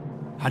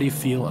 How do you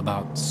feel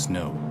about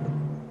snow?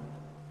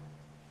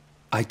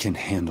 I can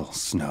handle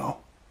snow.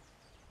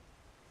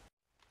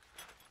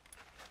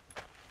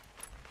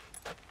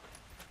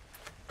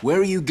 Where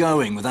are you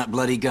going with that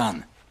bloody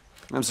gun?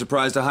 I'm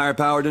surprised a higher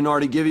power didn't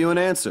already give you an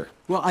answer.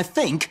 Well, I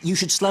think you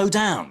should slow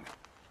down.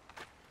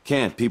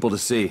 Can't, people to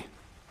see.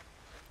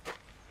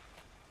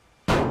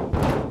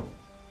 All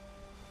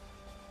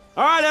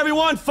right,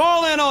 everyone,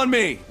 fall in on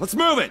me. Let's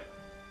move it.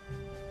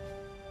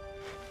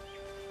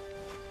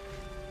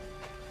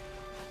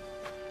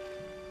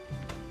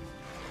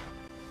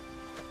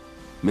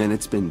 Man,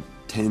 it's been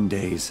 10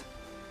 days.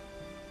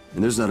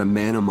 And there's not a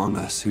man among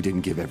us who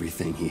didn't give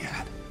everything he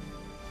had.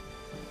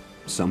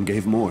 Some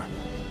gave more.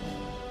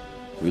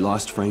 We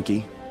lost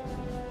Frankie,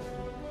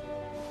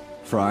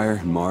 Friar,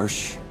 and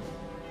Marsh,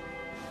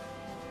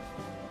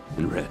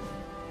 and Red.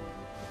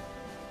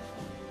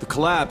 The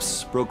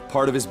collapse broke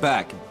part of his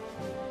back,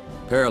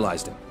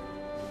 paralyzed him.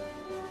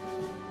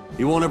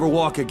 He won't ever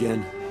walk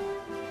again.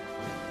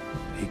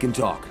 He can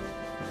talk.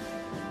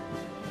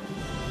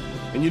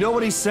 And you know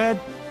what he said?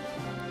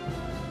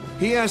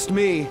 He asked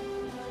me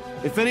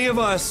if any of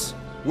us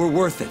were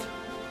worth it.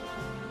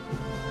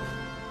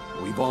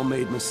 We've all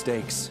made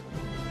mistakes.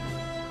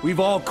 We've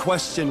all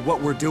questioned what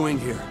we're doing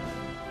here.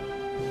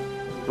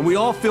 And we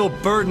all feel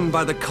burdened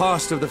by the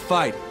cost of the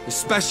fight,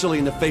 especially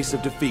in the face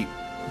of defeat.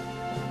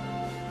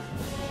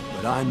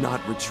 But I'm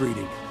not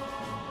retreating.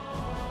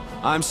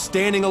 I'm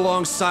standing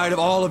alongside of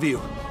all of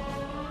you.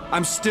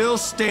 I'm still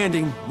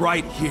standing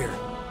right here.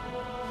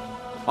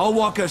 I'll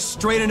walk us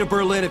straight into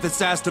Berlin if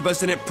it's asked of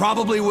us, and it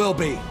probably will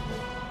be.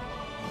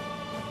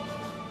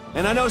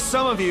 And I know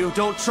some of you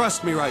don't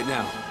trust me right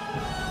now.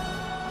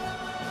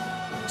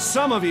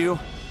 Some of you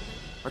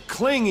are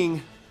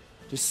clinging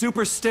to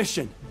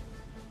superstition.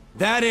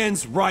 That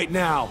ends right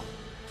now.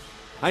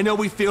 I know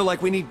we feel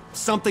like we need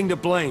something to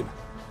blame,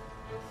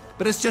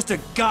 but it's just a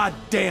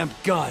goddamn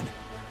gun.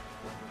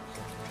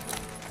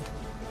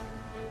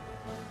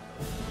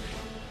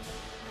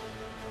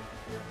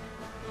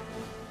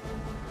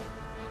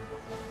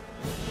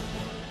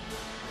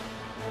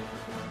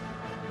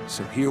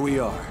 So here we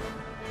are.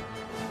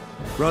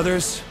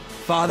 Brothers,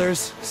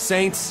 fathers,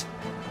 saints,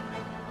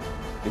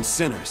 and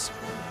sinners.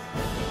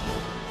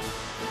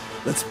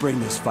 Let's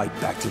bring this fight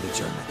back to the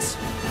Germans.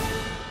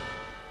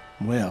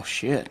 Well,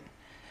 shit.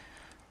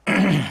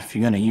 If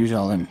you're gonna use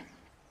all them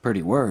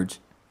pretty words.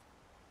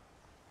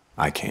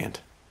 I can't.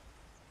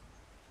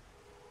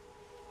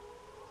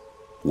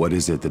 What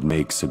is it that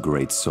makes a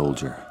great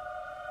soldier?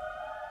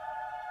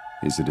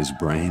 Is it his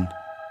brain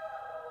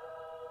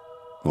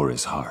or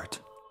his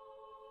heart?